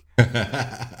 like.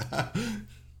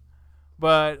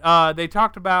 But they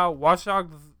talked about Watch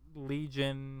Dogs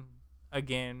Legion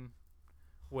again,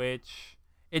 which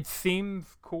it seems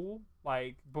cool.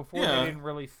 Like, before Yeah. they didn't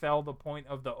really sell the point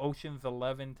of the Ocean's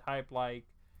 11 type, like,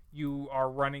 you are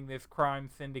running this crime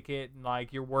syndicate and,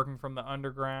 like, you're working from the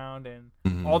underground, and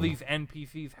all these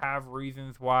NPCs have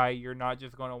reasons why you're not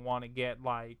just going to want to get,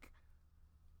 like,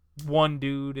 one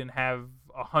dude and have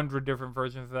 100 different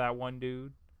versions of that one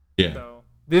dude. Yeah. So,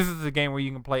 this is a game where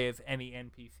you can play as any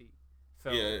NPC.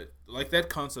 So, Yeah, like that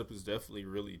concept is definitely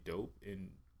really dope and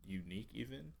unique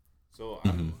even. So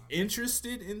I'm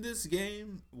interested in this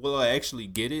game. Will I actually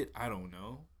get it? I don't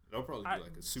know. It'll probably be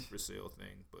like a super sale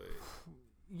thing, but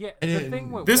yeah, the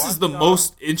thing with this Watch is the Dogs-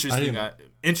 most I interesting didn't-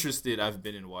 interested I've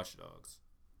been in Watch Dogs.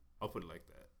 I'll put it like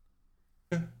that.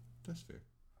 Yeah, that's fair.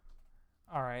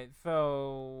 All right,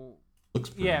 so Looks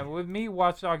pretty. yeah, with me,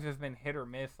 Watch Dogs has been hit or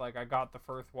miss. Like, I got the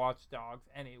first Watch Dogs,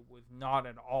 and it was not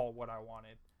at all what I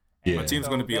wanted. And Yeah. My team's so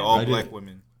going to be then all I black did-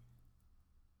 women.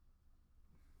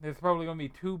 There's probably going to be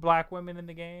 2 black women in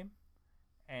the game,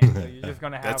 and so you're just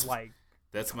going to have That's- like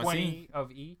That's my 20 team.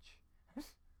 of each.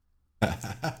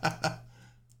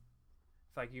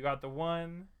 It's like you got the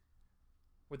one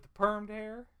with the permed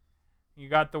hair. You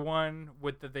got the one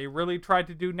with the they really tried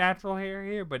to do natural hair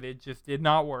here, but it just did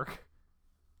not work.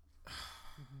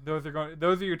 Those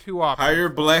are your 2 options. Hire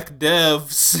black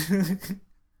devs.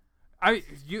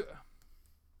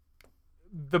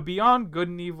 The Beyond Good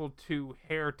and Evil 2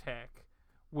 hair tech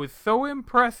was so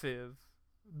impressive,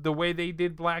 the way they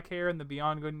did black hair in the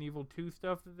Beyond Good and Evil 2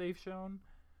 stuff that they've shown.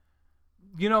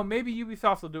 Maybe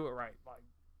Ubisoft will do it right,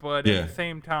 but Yeah. at the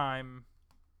same time,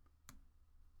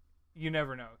 you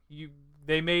never know.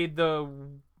 They made the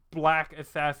black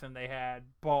assassin they had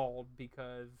bald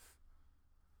because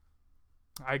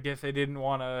I guess they didn't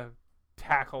want to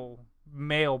tackle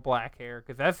male black hair,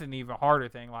 because that's an even harder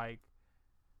thing, like,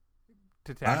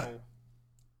 to tackle.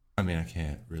 I mean, I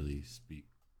can't really speak.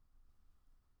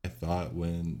 I thought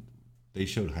when they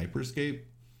showed Hyperscape,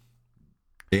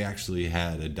 they actually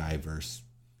had a diverse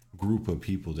group of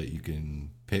people that you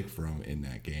can pick from in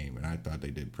that game, and I thought they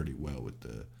did pretty well with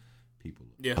the people.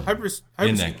 Yeah, in Hyperscape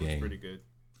that was game. pretty good.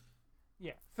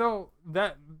 Yeah, so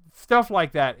that stuff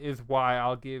like that is why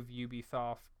I'll give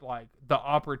Ubisoft like the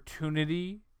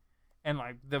opportunity, and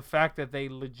like the fact that they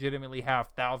legitimately have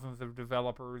thousands of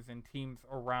developers and teams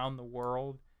around the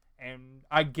world, and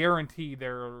I guarantee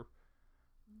they're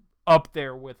up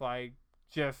there with like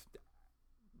just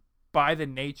by the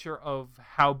nature of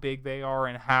how big they are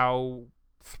and how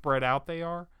spread out they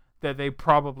are, that they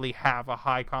probably have a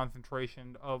high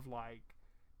concentration of like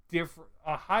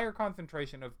a higher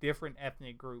concentration of different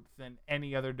ethnic groups than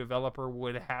any other developer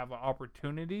would have an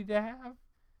opportunity to have.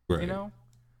 Right. You know,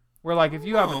 where like if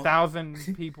you have Oh.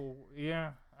 1,000 people,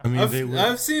 yeah. I mean, they were.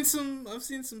 I've seen some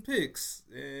pics,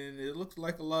 and it looked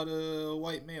like a lot of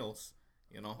white males.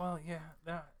 Well,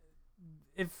 yeah,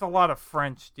 it's a lot of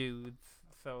French dudes,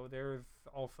 so there's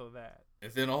also that.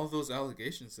 And then all those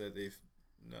allegations that they've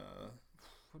Duh.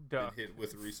 been hit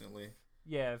with recently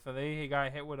Yeah, so they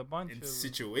got hit with a bunch in of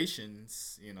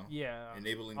situations, yeah,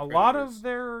 enabling a lot predators. of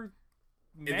their.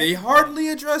 And they hardly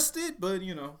addressed it, but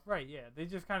Right, yeah. They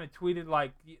just kind of tweeted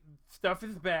like, stuff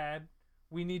is bad.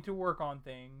 We need to work on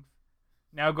things.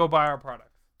 Now go buy our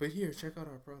products. But here, check out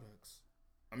our products.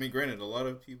 I mean, granted, a lot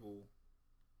of people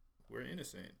we're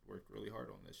innocent. Worked really hard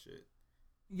on this shit.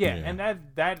 Yeah, and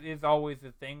that is always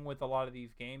the thing with a lot of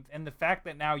these games. And the fact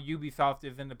that now Ubisoft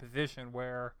is in a position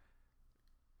where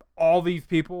all these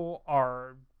people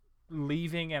are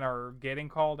leaving and are getting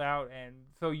called out. And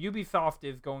so Ubisoft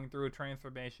is going through a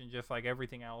transformation just like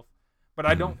everything else. But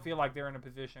I don't feel like they're in a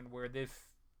position where this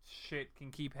shit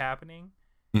can keep happening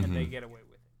and they get away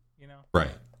with it, you know?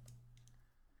 Right.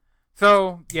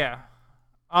 So, yeah.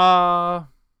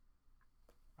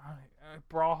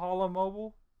 Brawlhalla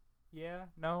Mobile? Yeah,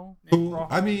 no. Cool.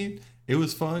 I mean, it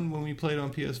was fun when we played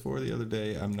on PS4 the other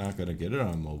day. I'm not gonna get it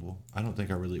on mobile. I don't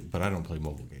think I really, but I don't play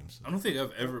mobile games. So. I don't think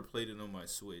I've ever played it on my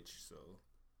Switch. So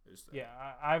there's that. Yeah,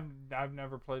 I've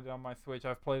never played it on my Switch.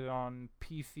 I've played it on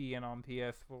PC and on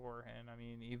PS4, and I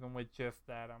mean, even with just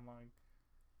that, I'm like,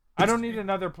 I don't need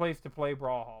another place to play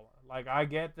Brawlhalla. Like, I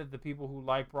get that the people who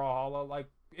like Brawlhalla, like,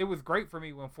 it was great for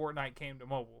me when Fortnite came to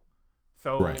mobile.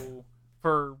 So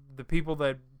for the people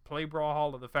that play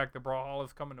Brawlhalla, the fact that Brawlhalla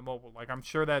is coming to mobile, like, I'm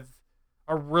sure that's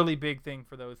a really big thing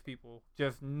for those people.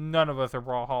 Just none of us are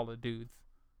Brawlhalla dudes.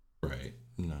 Right.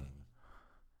 None of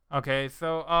us. Okay,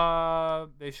 so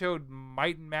they showed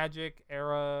Might and Magic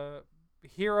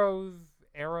Heroes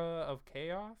Era of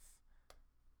Chaos.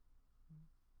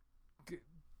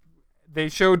 They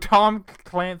showed Tom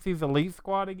Clancy's Elite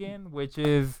Squad again, which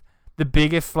is the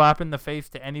biggest slap in the face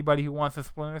to anybody who wants a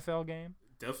Splinter Cell game.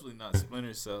 Definitely not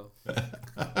Splinter Cell.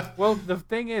 Well, the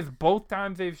thing is, both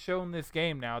times they've shown this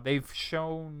game now, they've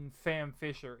shown Sam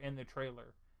Fisher in the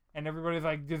trailer. And everybody's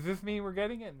like, does this mean we're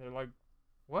getting it? And they're like,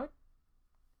 what?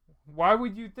 Why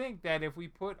would you think that if we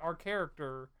put our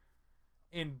character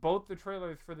in both the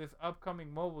trailers for this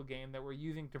upcoming mobile game that we're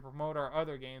using to promote our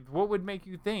other games, what would make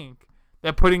you think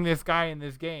that putting this guy in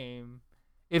this game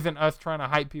isn't us trying to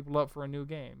hype people up for a new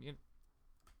game?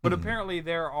 But apparently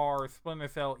there are Splinter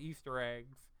Cell Easter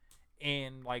eggs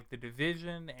in, like, The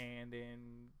Division and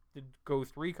in the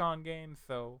Ghost Recon games,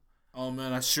 so... Oh,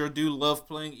 man, I sure do love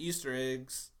playing Easter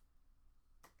eggs.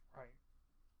 Right.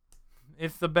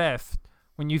 It's the best.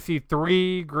 When you see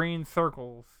 3 green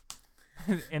circles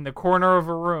in the corner of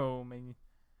a room and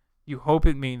you hope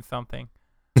it means something.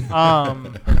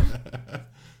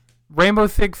 Rainbow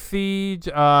Six Siege,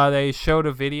 they showed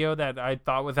a video that I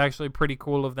thought was actually pretty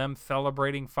cool of them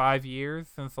celebrating 5 years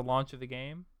since the launch of the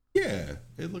game. Yeah,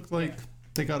 it looked like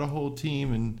they got a whole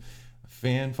team and a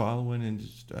fan following and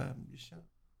just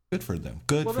good for them.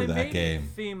 Good for that game. They made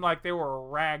it seem like they were a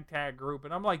ragtag group,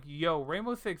 and I'm like, yo,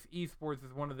 Rainbow Six Esports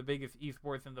is one of the biggest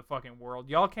esports in the fucking world.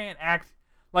 Y'all can't act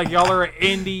like y'all are an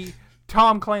indie.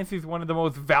 Tom Clancy's one of the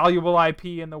most valuable IP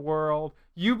in the world.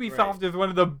 Ubisoft is one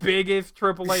of the biggest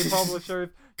AAA publishers.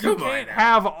 You can't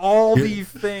have all these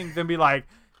things and be like,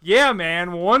 yeah,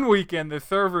 man, one weekend the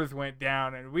servers went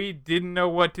down and we didn't know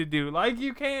what to do. Like,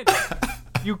 you can't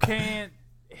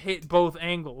hit both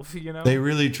angles, you know? They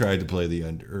really tried to play the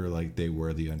they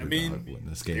were the underdog when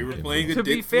this game they were came playing out. a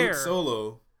Dick Flute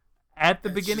solo. At the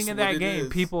beginning of that game,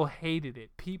 people hated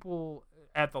it. People...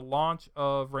 At the launch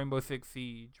of Rainbow Six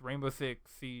Siege was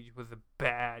a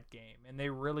bad game, and they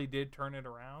really did turn it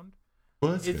around.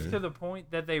 Well, it's good. To the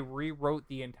point that they rewrote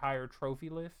the entire trophy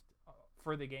list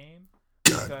for the game.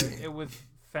 Because it was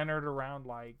centered around,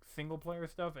 like, single-player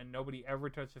stuff, and nobody ever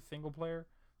touched a single-player.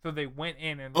 So they went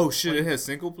in and... Oh, shit, it has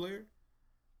single-player?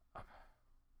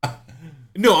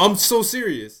 No, I'm so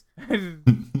serious.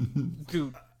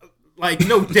 Dude. Like,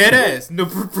 no, dead ass. No,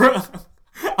 bro.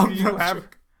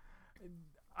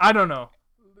 I don't know.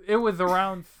 It was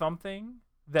around something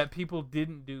that people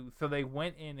didn't do, so they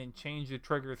went in and changed the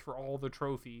triggers for all the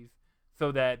trophies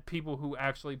so that people who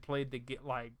actually played the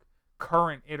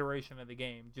current iteration of the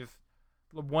game just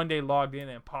one day logged in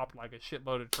and popped like a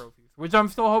shitload of trophies, which I'm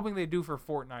still hoping they do for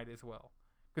Fortnite as well.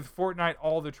 Because Fortnite,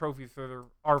 all the trophies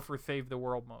are for Save the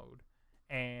World mode,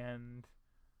 and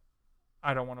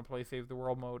I don't want to play Save the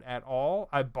World mode at all.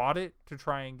 I bought it to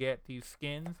try and get these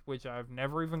skins, which I've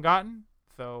never even gotten.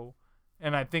 So,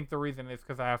 and I think the reason is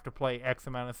because I have to play X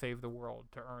amount of Save the World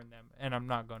to earn them, and I'm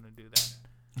not going to do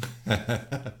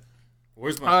that.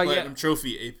 Where's my platinum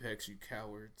trophy, Apex, you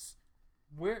cowards?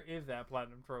 Where is that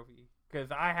platinum trophy? Because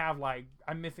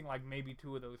I'm missing maybe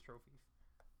 2 of those trophies.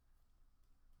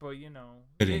 But, you know,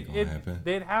 it ain't gonna happen.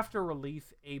 They'd have to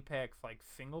release Apex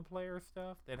single player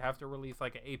stuff. They'd have to release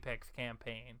an Apex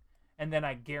campaign, and then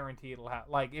I guarantee it'll have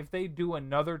if they do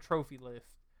another trophy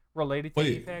list related to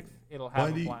Apex, it'll have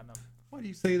a platinum. Why do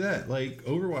you say that? Like,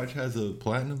 Overwatch has a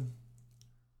platinum?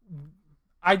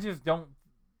 I just don't.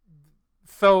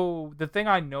 So, the thing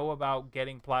I know about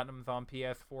getting platinums on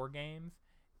PS4 games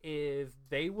is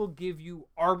they will give you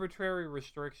arbitrary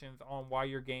restrictions on why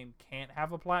your game can't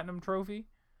have a platinum trophy.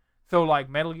 So, like,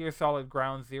 Metal Gear Solid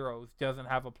Ground Zeroes doesn't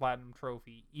have a platinum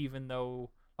trophy, even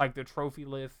though, like, the trophy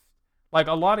list, like,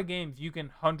 a lot of games you can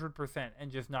 100%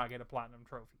 and just not get a platinum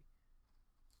trophy.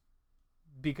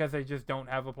 Because they just don't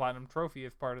have a platinum trophy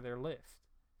as part of their list.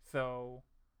 So,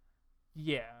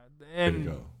 yeah. And There you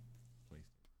go.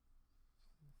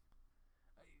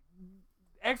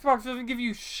 Xbox doesn't give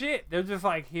you shit. They're just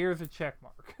like, here's a check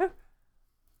mark.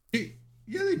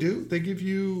 Yeah, they do. They give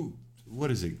you, what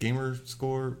is it, gamer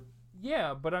score?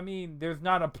 Yeah, but I mean, there's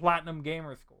not a platinum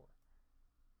gamer score.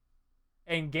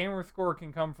 And gamer score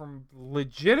can come from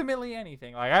legitimately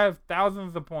anything. Like, I have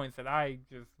thousands of points that I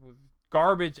just was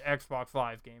garbage Xbox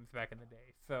Live games back in the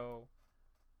day. So,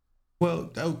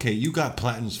 Well, okay, you got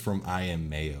platinums from I Am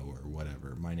Mayo or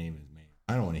whatever. My name is Mayo.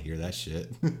 I don't want to hear that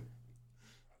shit.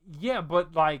 yeah,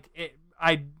 but like,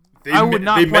 I They would met-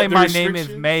 not they play met the My Name is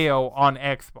restrictions? Mayo on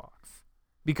Xbox.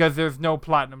 Because there's no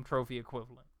platinum trophy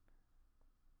equivalent.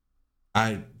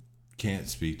 I can't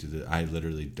speak to the. I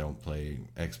literally don't play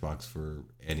Xbox for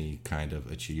any kind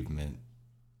of achievement.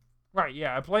 Right,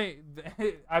 yeah, I play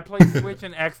Switch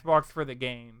and Xbox for the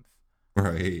games.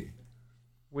 Right.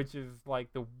 Which is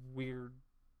like the weird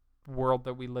world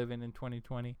that we live in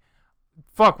 2020.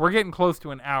 Fuck, we're getting close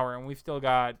to an hour and we still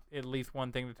got at least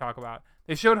one thing to talk about.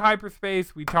 They showed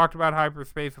Hyperspace. We talked about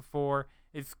Hyperspace before.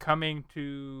 It's coming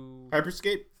to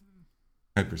Hyperscape.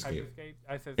 Hyperscape.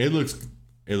 I said It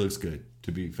looks good.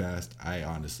 To be fast, I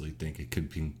honestly think it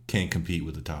can compete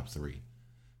with the top 3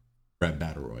 Red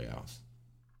Battle Royales.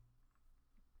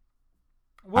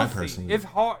 we'll I see. personally- It's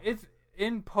hard. It's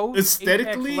in post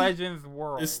Aesthetically- Apex Legends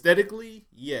world. Aesthetically,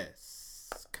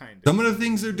 yes, kind of. Some of the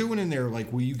things they're doing in there, like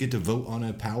where you get to vote on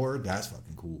a power, that's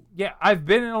fucking cool. Yeah, I've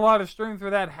been in a lot of streams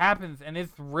where that happens, and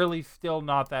it's really still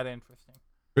not that interesting.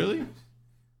 Really?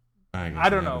 I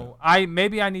don't know.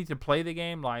 Maybe I need to play the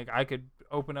game. Like, I could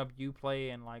open up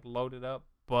Uplay and like load it up,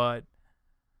 but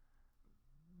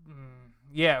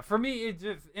yeah, for me, it's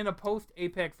just in a post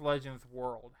Apex Legends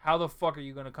world. How the fuck are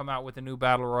you gonna come out with a new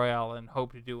battle royale and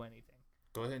hope to do anything?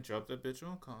 Go ahead and drop that bitch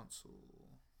on console.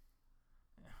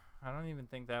 I don't even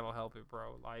think that'll help it,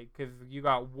 bro. Like, cause you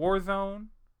got Warzone,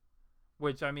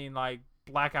 which I mean, like,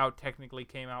 Blackout technically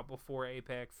came out before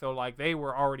Apex, so like they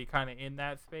were already kind of in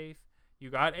that space. You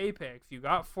got Apex, you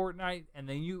got Fortnite, and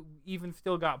then you even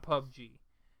still got PUBG.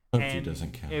 PUBG And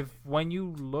doesn't count. If when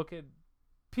you look at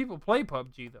people play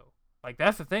PUBG though, like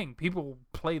that's the thing, people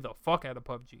play the fuck out of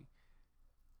PUBG.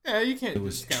 Yeah, you can't. It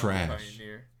was discount trash.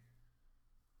 Pioneer.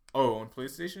 Oh, on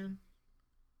PlayStation.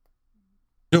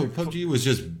 No, PUBG was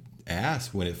just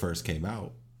ass when it first came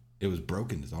out. It was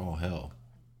broken as all hell.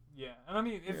 Yeah, and I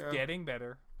mean it's Yeah. getting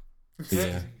better.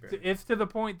 Yeah. It's to the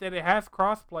point that it has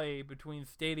crossplay between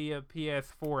Stadia,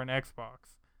 PS4, and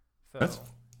Xbox. So That's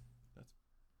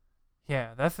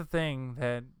yeah, that's the thing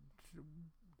that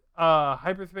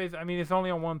Hyperspace. I mean, it's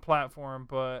only on one platform,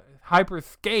 but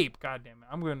Hyperscape. Goddamn it,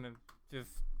 I'm gonna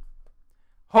just.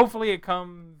 Hopefully, it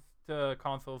comes to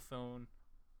console soon.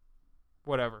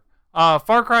 Whatever.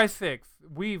 Far Cry 6.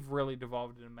 We've really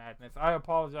devolved into madness. I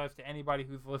apologize to anybody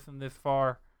who's listened this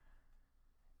far.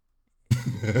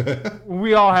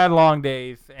 We all had long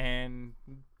days, and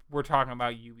we're talking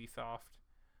about Ubisoft.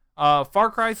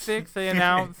 Far Cry 6, they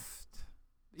announced,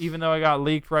 even though it got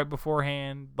leaked right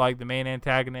beforehand, like the main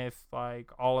antagonist,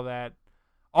 like all of that.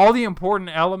 All the important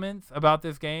elements about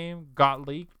this game got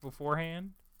leaked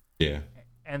beforehand. yeah.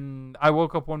 And I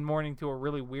woke up one morning to a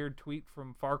really weird tweet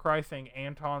from Far Cry saying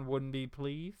Anton wouldn't be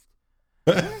pleased.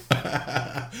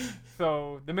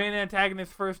 So the main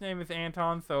antagonist's first name is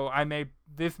Anton. So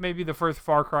this may be the first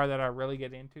Far Cry that I really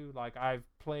get into. Like, I've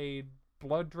played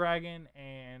Blood Dragon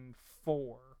and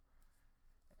 4,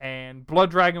 and Blood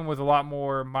Dragon was a lot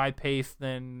more my pace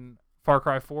than Far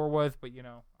Cry 4 was. But you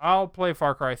know, I'll play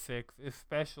Far Cry 6,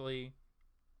 especially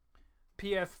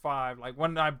PS5. Like,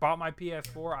 when I bought my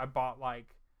PS4, I bought like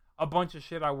a bunch of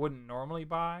shit I wouldn't normally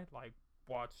buy, like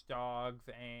Watch Dogs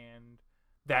and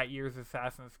that year's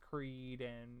Assassin's Creed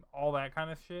and all that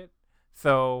kind of shit.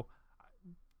 So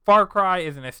Far Cry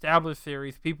is an established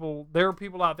series. There are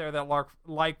people out there that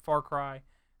like Far Cry.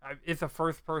 It's a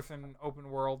first-person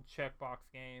open-world checkbox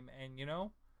game, and you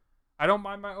know, I don't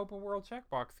mind my open-world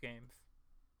checkbox games.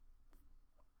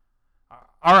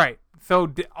 All right,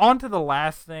 so on to the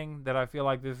last thing that I feel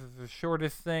like this is the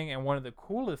shortest thing and one of the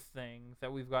coolest things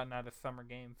that we've gotten out of Summer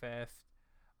Game Fest.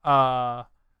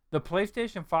 The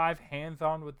PlayStation 5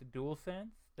 hands-on with the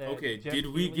DualSense. Okay, did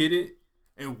we get it?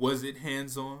 And was it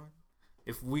hands-on?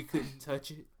 If we couldn't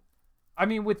touch it? I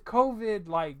mean, with COVID,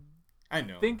 like, I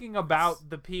know. thinking about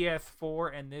the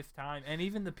PS4 and this time, and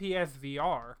even the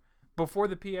PSVR, before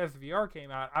the PSVR came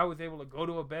out, I was able to go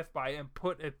to a Best Buy and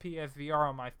put a PSVR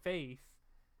on my face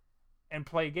and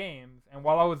play games. And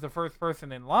while I was the first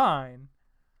person in line,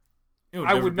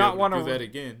 I would not want to do that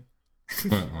again.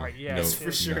 Right, yeah, no,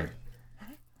 for sure.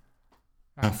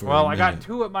 Well, I got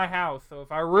 2 at my house, so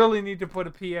if I really need to put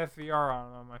a PSVR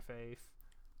on my face,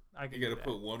 I can. You got to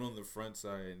put one on the front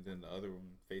side and then the other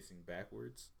one facing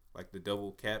backwards, like the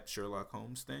double cap Sherlock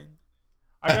Holmes thing.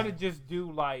 I gotta just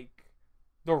do like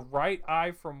the right eye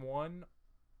from one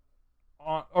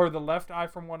on, or the left eye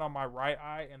from one on my right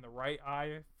eye, and the right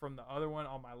eye from the other one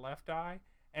on my left eye,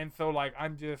 and so like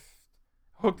I'm just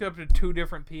hooked up to 2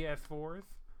 different PS4s.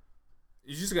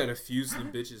 You just gotta fuse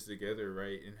them bitches together,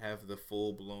 right, and have the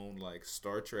full blown like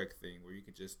Star Trek thing where you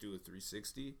can just do a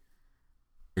 360.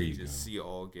 There you just go. see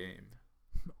all game.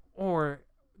 Or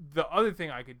the other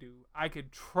thing I could do, I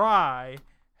could try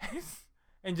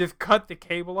and just cut the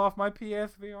cable off my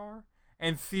PSVR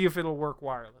and see if it'll work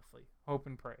wirelessly. Hope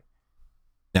and pray.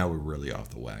 Now we're really off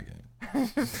the wagon.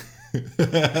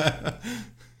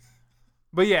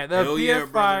 But yeah, the Hell PS5, yeah,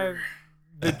 brother.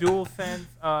 the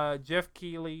DualSense, Jeff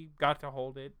Keighley got to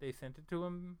hold it. They sent it to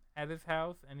him at his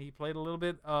house, and he played a little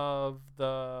bit of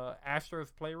the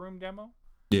Astro's Playroom demo.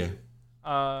 Yeah.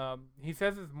 He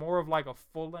says it's more of like a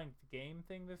full-length game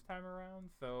thing this time around.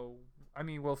 So, I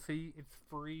mean, we'll see. It's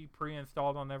free,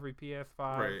 pre-installed on every PS5.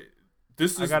 Right.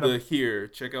 This is here.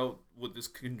 Check out what this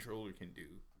controller can do.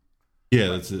 Yeah,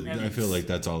 that's it. I feel like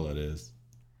that's all it is.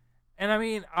 And I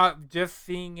mean, just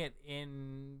seeing it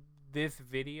in this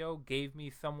video gave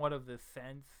me somewhat of the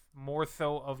sense, more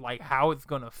so of like how it's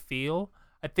gonna feel.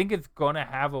 I think it's gonna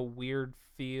have a weird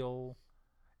feel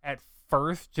at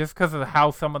first, just because of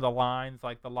how some of the lines,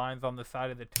 like the lines on the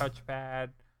side of the touchpad,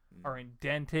 are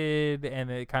indented,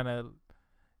 and it kind of.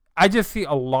 I just see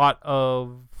a lot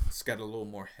of. It's got a little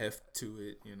more heft to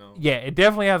it, you know. Yeah, it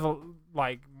definitely has a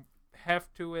like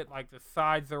heft to it. Like the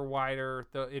sides are wider.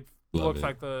 It looks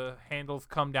like the handles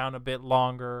come down a bit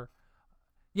longer.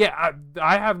 Yeah,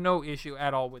 I have no issue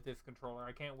at all with this controller.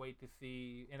 I can't wait to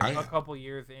see in a couple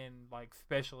years in like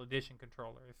special edition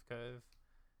controllers, because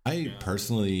I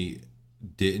personally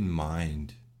didn't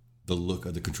mind the look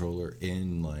of the controller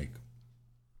in like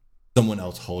someone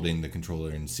else holding the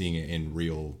controller and seeing it in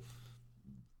real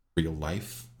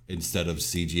life instead of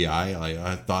CGI.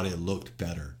 I thought it looked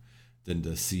better than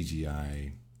the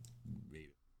CGI.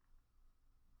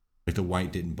 Like the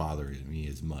white didn't bother me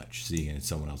as much seeing it in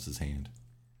someone else's hand.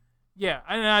 Yeah,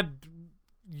 and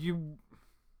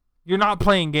you're not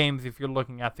playing games if you're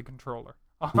looking at the controller.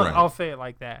 Right. I'll say it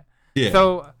like that. Yeah.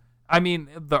 So, I mean,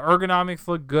 the ergonomics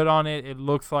look good on it. It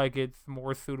looks like it's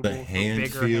more suitable The for hand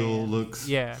bigger feel hands. looks.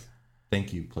 Yeah.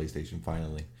 Thank you, PlayStation.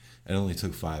 Finally, it only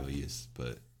took 5 of you,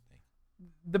 but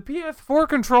The PS4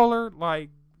 controller, like,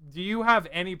 do you have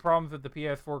any problems with the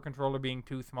PS4 controller being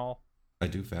too small? I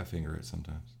do fat finger it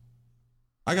sometimes.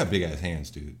 I got big ass hands,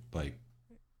 dude. Like,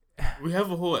 we have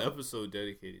a whole episode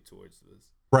dedicated towards this.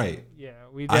 Right. Yeah,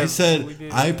 we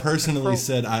did. I personally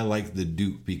said I like the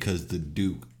Duke because the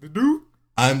Duke.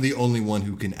 I'm the only one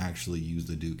who can actually use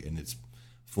the Duke in its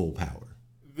full power.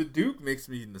 The Duke makes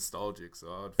me nostalgic, so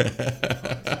I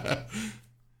would.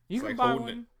 You can buy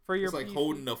one for your. It's like PC.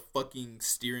 holding a fucking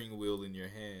steering wheel in your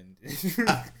hand.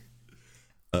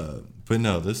 But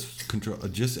no, this control,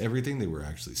 just everything they were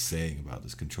actually saying about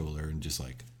this controller, and just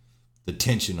like the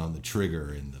tension on the trigger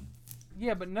and the.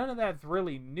 Yeah, but none of that's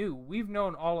really new. We've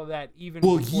known all of that even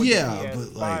Well, before yeah, the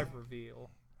PS5 but like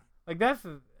reveal. Like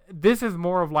this is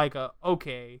more of like a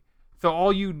okay. So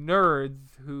all you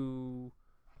nerds who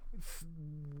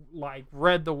like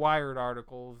read the Wired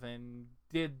articles and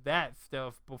did that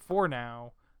stuff before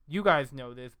now, you guys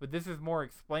know this, but this is more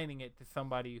explaining it to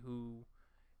somebody who,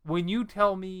 when you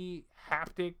tell me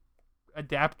haptic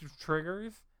adaptive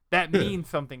triggers, that means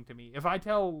something to me. If I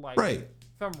tell like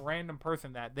some random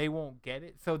person that, they won't get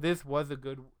it. So this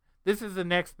is the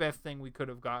next best thing we could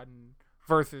have gotten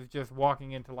versus just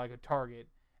walking into like a Target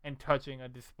and touching a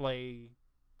display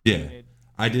unit.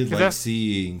 I did like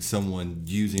seeing someone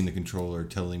using the controller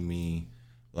telling me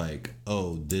like,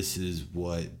 oh, this is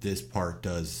what this part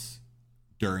does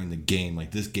during the game.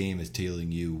 Like this game is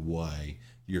telling you why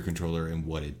your controller and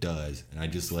what it does. And I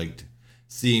just liked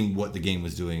seeing what the game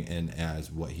was doing and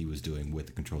as what he was doing with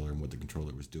the controller and what the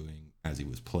controller was doing as he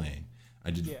was playing.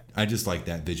 I just like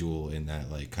that visual and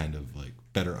that like kind of like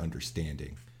better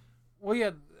understanding. Well,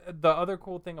 yeah, the other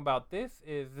cool thing about this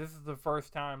is the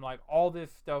first time like all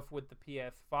this stuff with the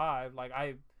PS5, like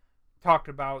I talked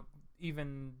about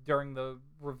even during the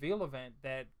reveal event,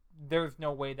 that there's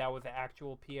no way that was the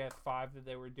actual PS5 that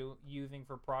they were using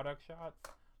for product shots.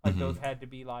 Like those had to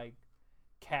be like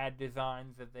CAD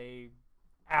designs that they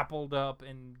appled up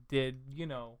and did,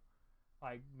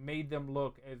 like made them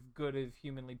look as good as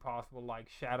humanly possible, like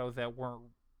shadows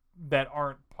that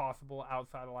aren't possible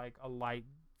outside of like a light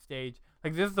stage.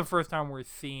 Like this is the first time we're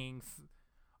seeing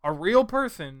a real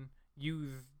person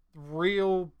use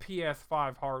real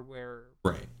PS5 hardware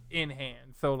in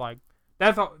hand. So like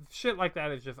that's all, shit like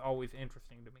that is just always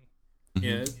interesting to me.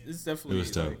 Yeah, it's definitely. It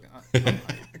was dope.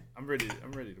 I'm ready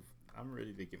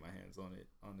to get my hands on it.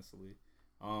 Honestly,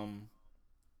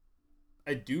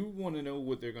 I do want to know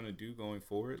what they're gonna do going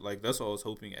forward. Like that's why I was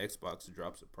hoping Xbox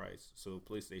drops a price, so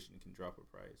PlayStation can drop a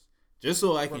price, just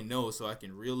so I can know, so I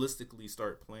can realistically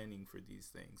start planning for these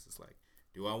things. It's like,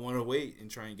 do I want to wait and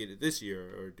try and get it this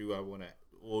year, or do I want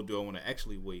to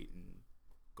actually wait and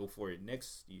go for it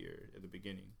next year at the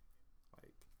beginning?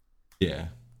 Like, yeah,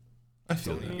 I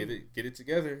feel Sony, that. get it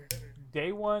together.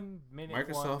 Day one, minute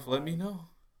Microsoft, one, let me know.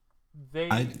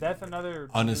 That's another.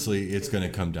 Honestly, it's gonna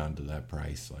come down to that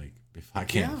price. Like, if I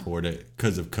can't afford it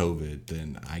because of COVID,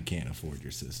 then I can't afford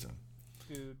your system.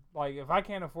 Dude, like if I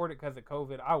can't afford it because of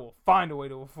COVID, I will find a way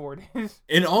to afford it.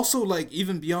 And also, like,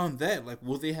 even beyond that, like,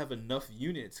 will they have enough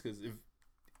units? Because if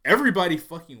everybody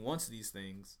fucking wants these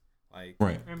things, like,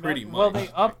 pretty much. Well, they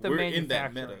upped the we're in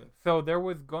that manufacturing, meta. so there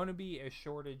was going to be a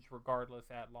shortage regardless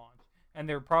at launch, and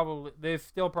they're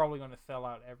still probably going to sell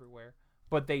out everywhere.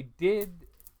 But they did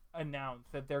announce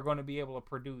that they're going to be able to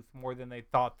produce more than they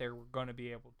thought they were going to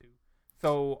be able to.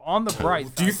 So on the bright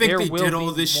side, do you think there they will did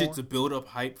all be this more... shit to build up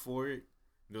hype for it?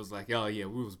 It was like, oh yeah,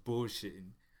 we was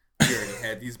bullshitting. We already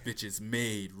had these bitches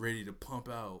made, ready to pump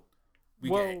out. We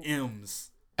got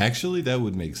M's. Actually, that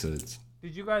would make sense.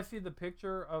 Did you guys see the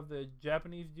picture of the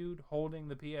Japanese dude holding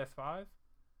the PS5?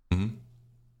 Mm-hmm.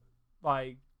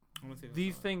 Like,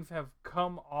 these things have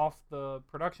come off the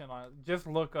production line. Just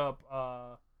look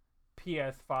up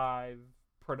PS5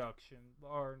 production,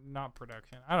 or not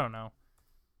production. I don't know.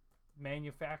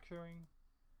 Manufacturing.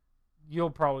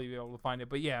 You'll probably be able to find it,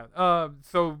 but yeah.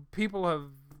 So people have,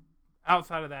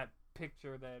 outside of that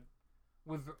picture that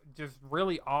was just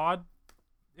really odd.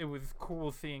 It was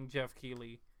cool seeing Jeff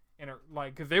Keighley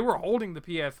because they were holding the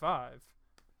PS5,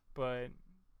 but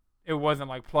it wasn't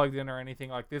like plugged in or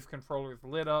anything. Like this controller is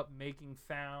lit up, making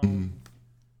sound,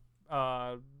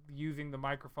 using the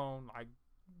microphone. Like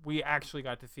we actually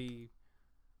got to see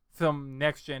some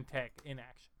next gen tech in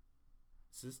action.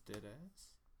 Is this dead ass?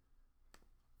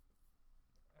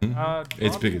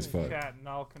 It's big as fuck. Chat and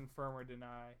I'll confirm or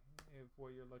deny if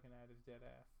what you're looking at is dead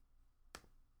ass.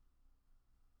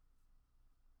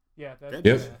 Yeah, that's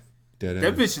dead ass.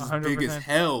 That bitch is 100%. Big as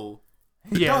hell.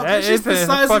 Yeah, that shit's the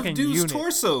size of dude's unit.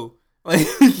 torso. Like,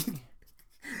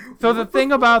 so the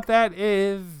thing about that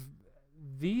is,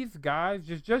 these guys,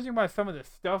 just judging by some of the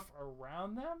stuff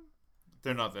around them,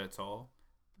 they're not that tall.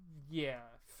 Yeah.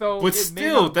 So, but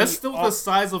still, that's still the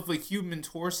size of a human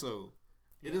torso.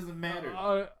 It doesn't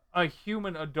matter. A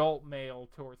human adult male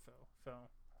torso. So.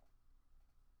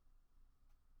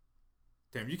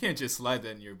 Damn, you can't just slide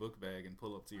that in your book bag and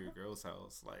pull up to your girl's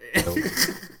house. Like,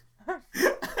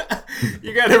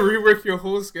 you gotta rework your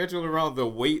whole schedule around the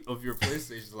weight of your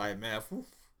PlayStation. Like, man,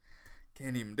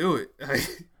 can't even do it.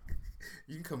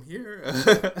 You can come here.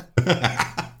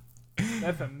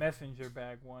 That's a messenger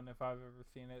bag one if I've ever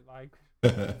seen it. Like,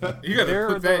 you gotta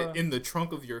put that in the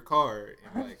trunk of your car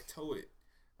and like tow it.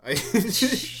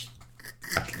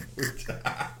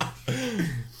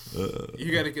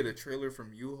 You gotta get a trailer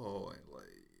from U-Haul and like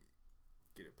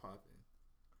get it popping.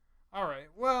 All right.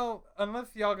 Well,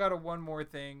 unless y'all got one more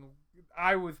thing,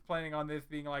 I was planning on this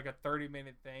being like a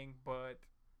 30-minute thing, but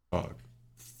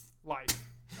like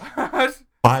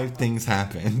 5 things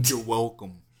happened. You're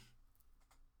welcome.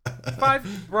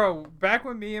 5, bro. Back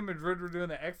when me and Madrid were doing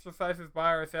the exercises by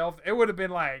ourselves, it would have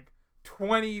been like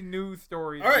 20 news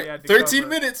stories. All right, 13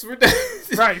 minutes. We're done.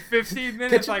 Right, 15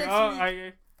 minutes. Like,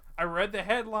 I read the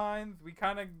headlines. We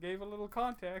kind of gave a little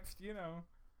context, you know.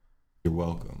 You're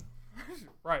welcome.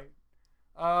 Right.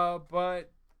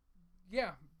 But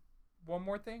yeah, one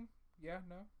more thing. Yeah,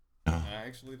 no. I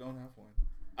actually don't have one.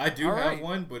 I do have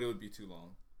one, but it would be too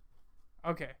long.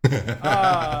 Okay.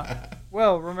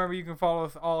 Well, remember you can follow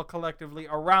us all collectively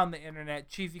around the internet,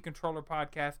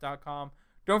 cheesycontrollerpodcast.com.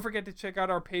 Don't forget to check out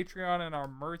our Patreon and our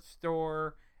merch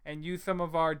store and use some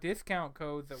of our discount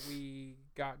codes that we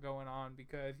got going on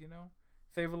because, you know,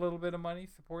 save a little bit of money,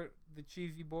 support the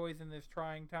Cheesy Boys in this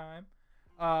trying time.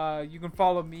 You can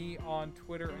follow me on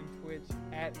Twitter and Twitch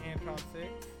at Anton6,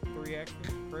 3X,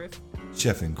 Chris.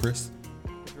 Chef and Chris.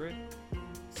 Madrid.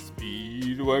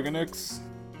 Speedwagon X.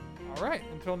 All right.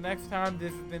 Until next time,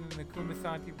 this has been an Akuma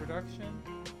Santi production.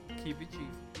 Keep it cheesy.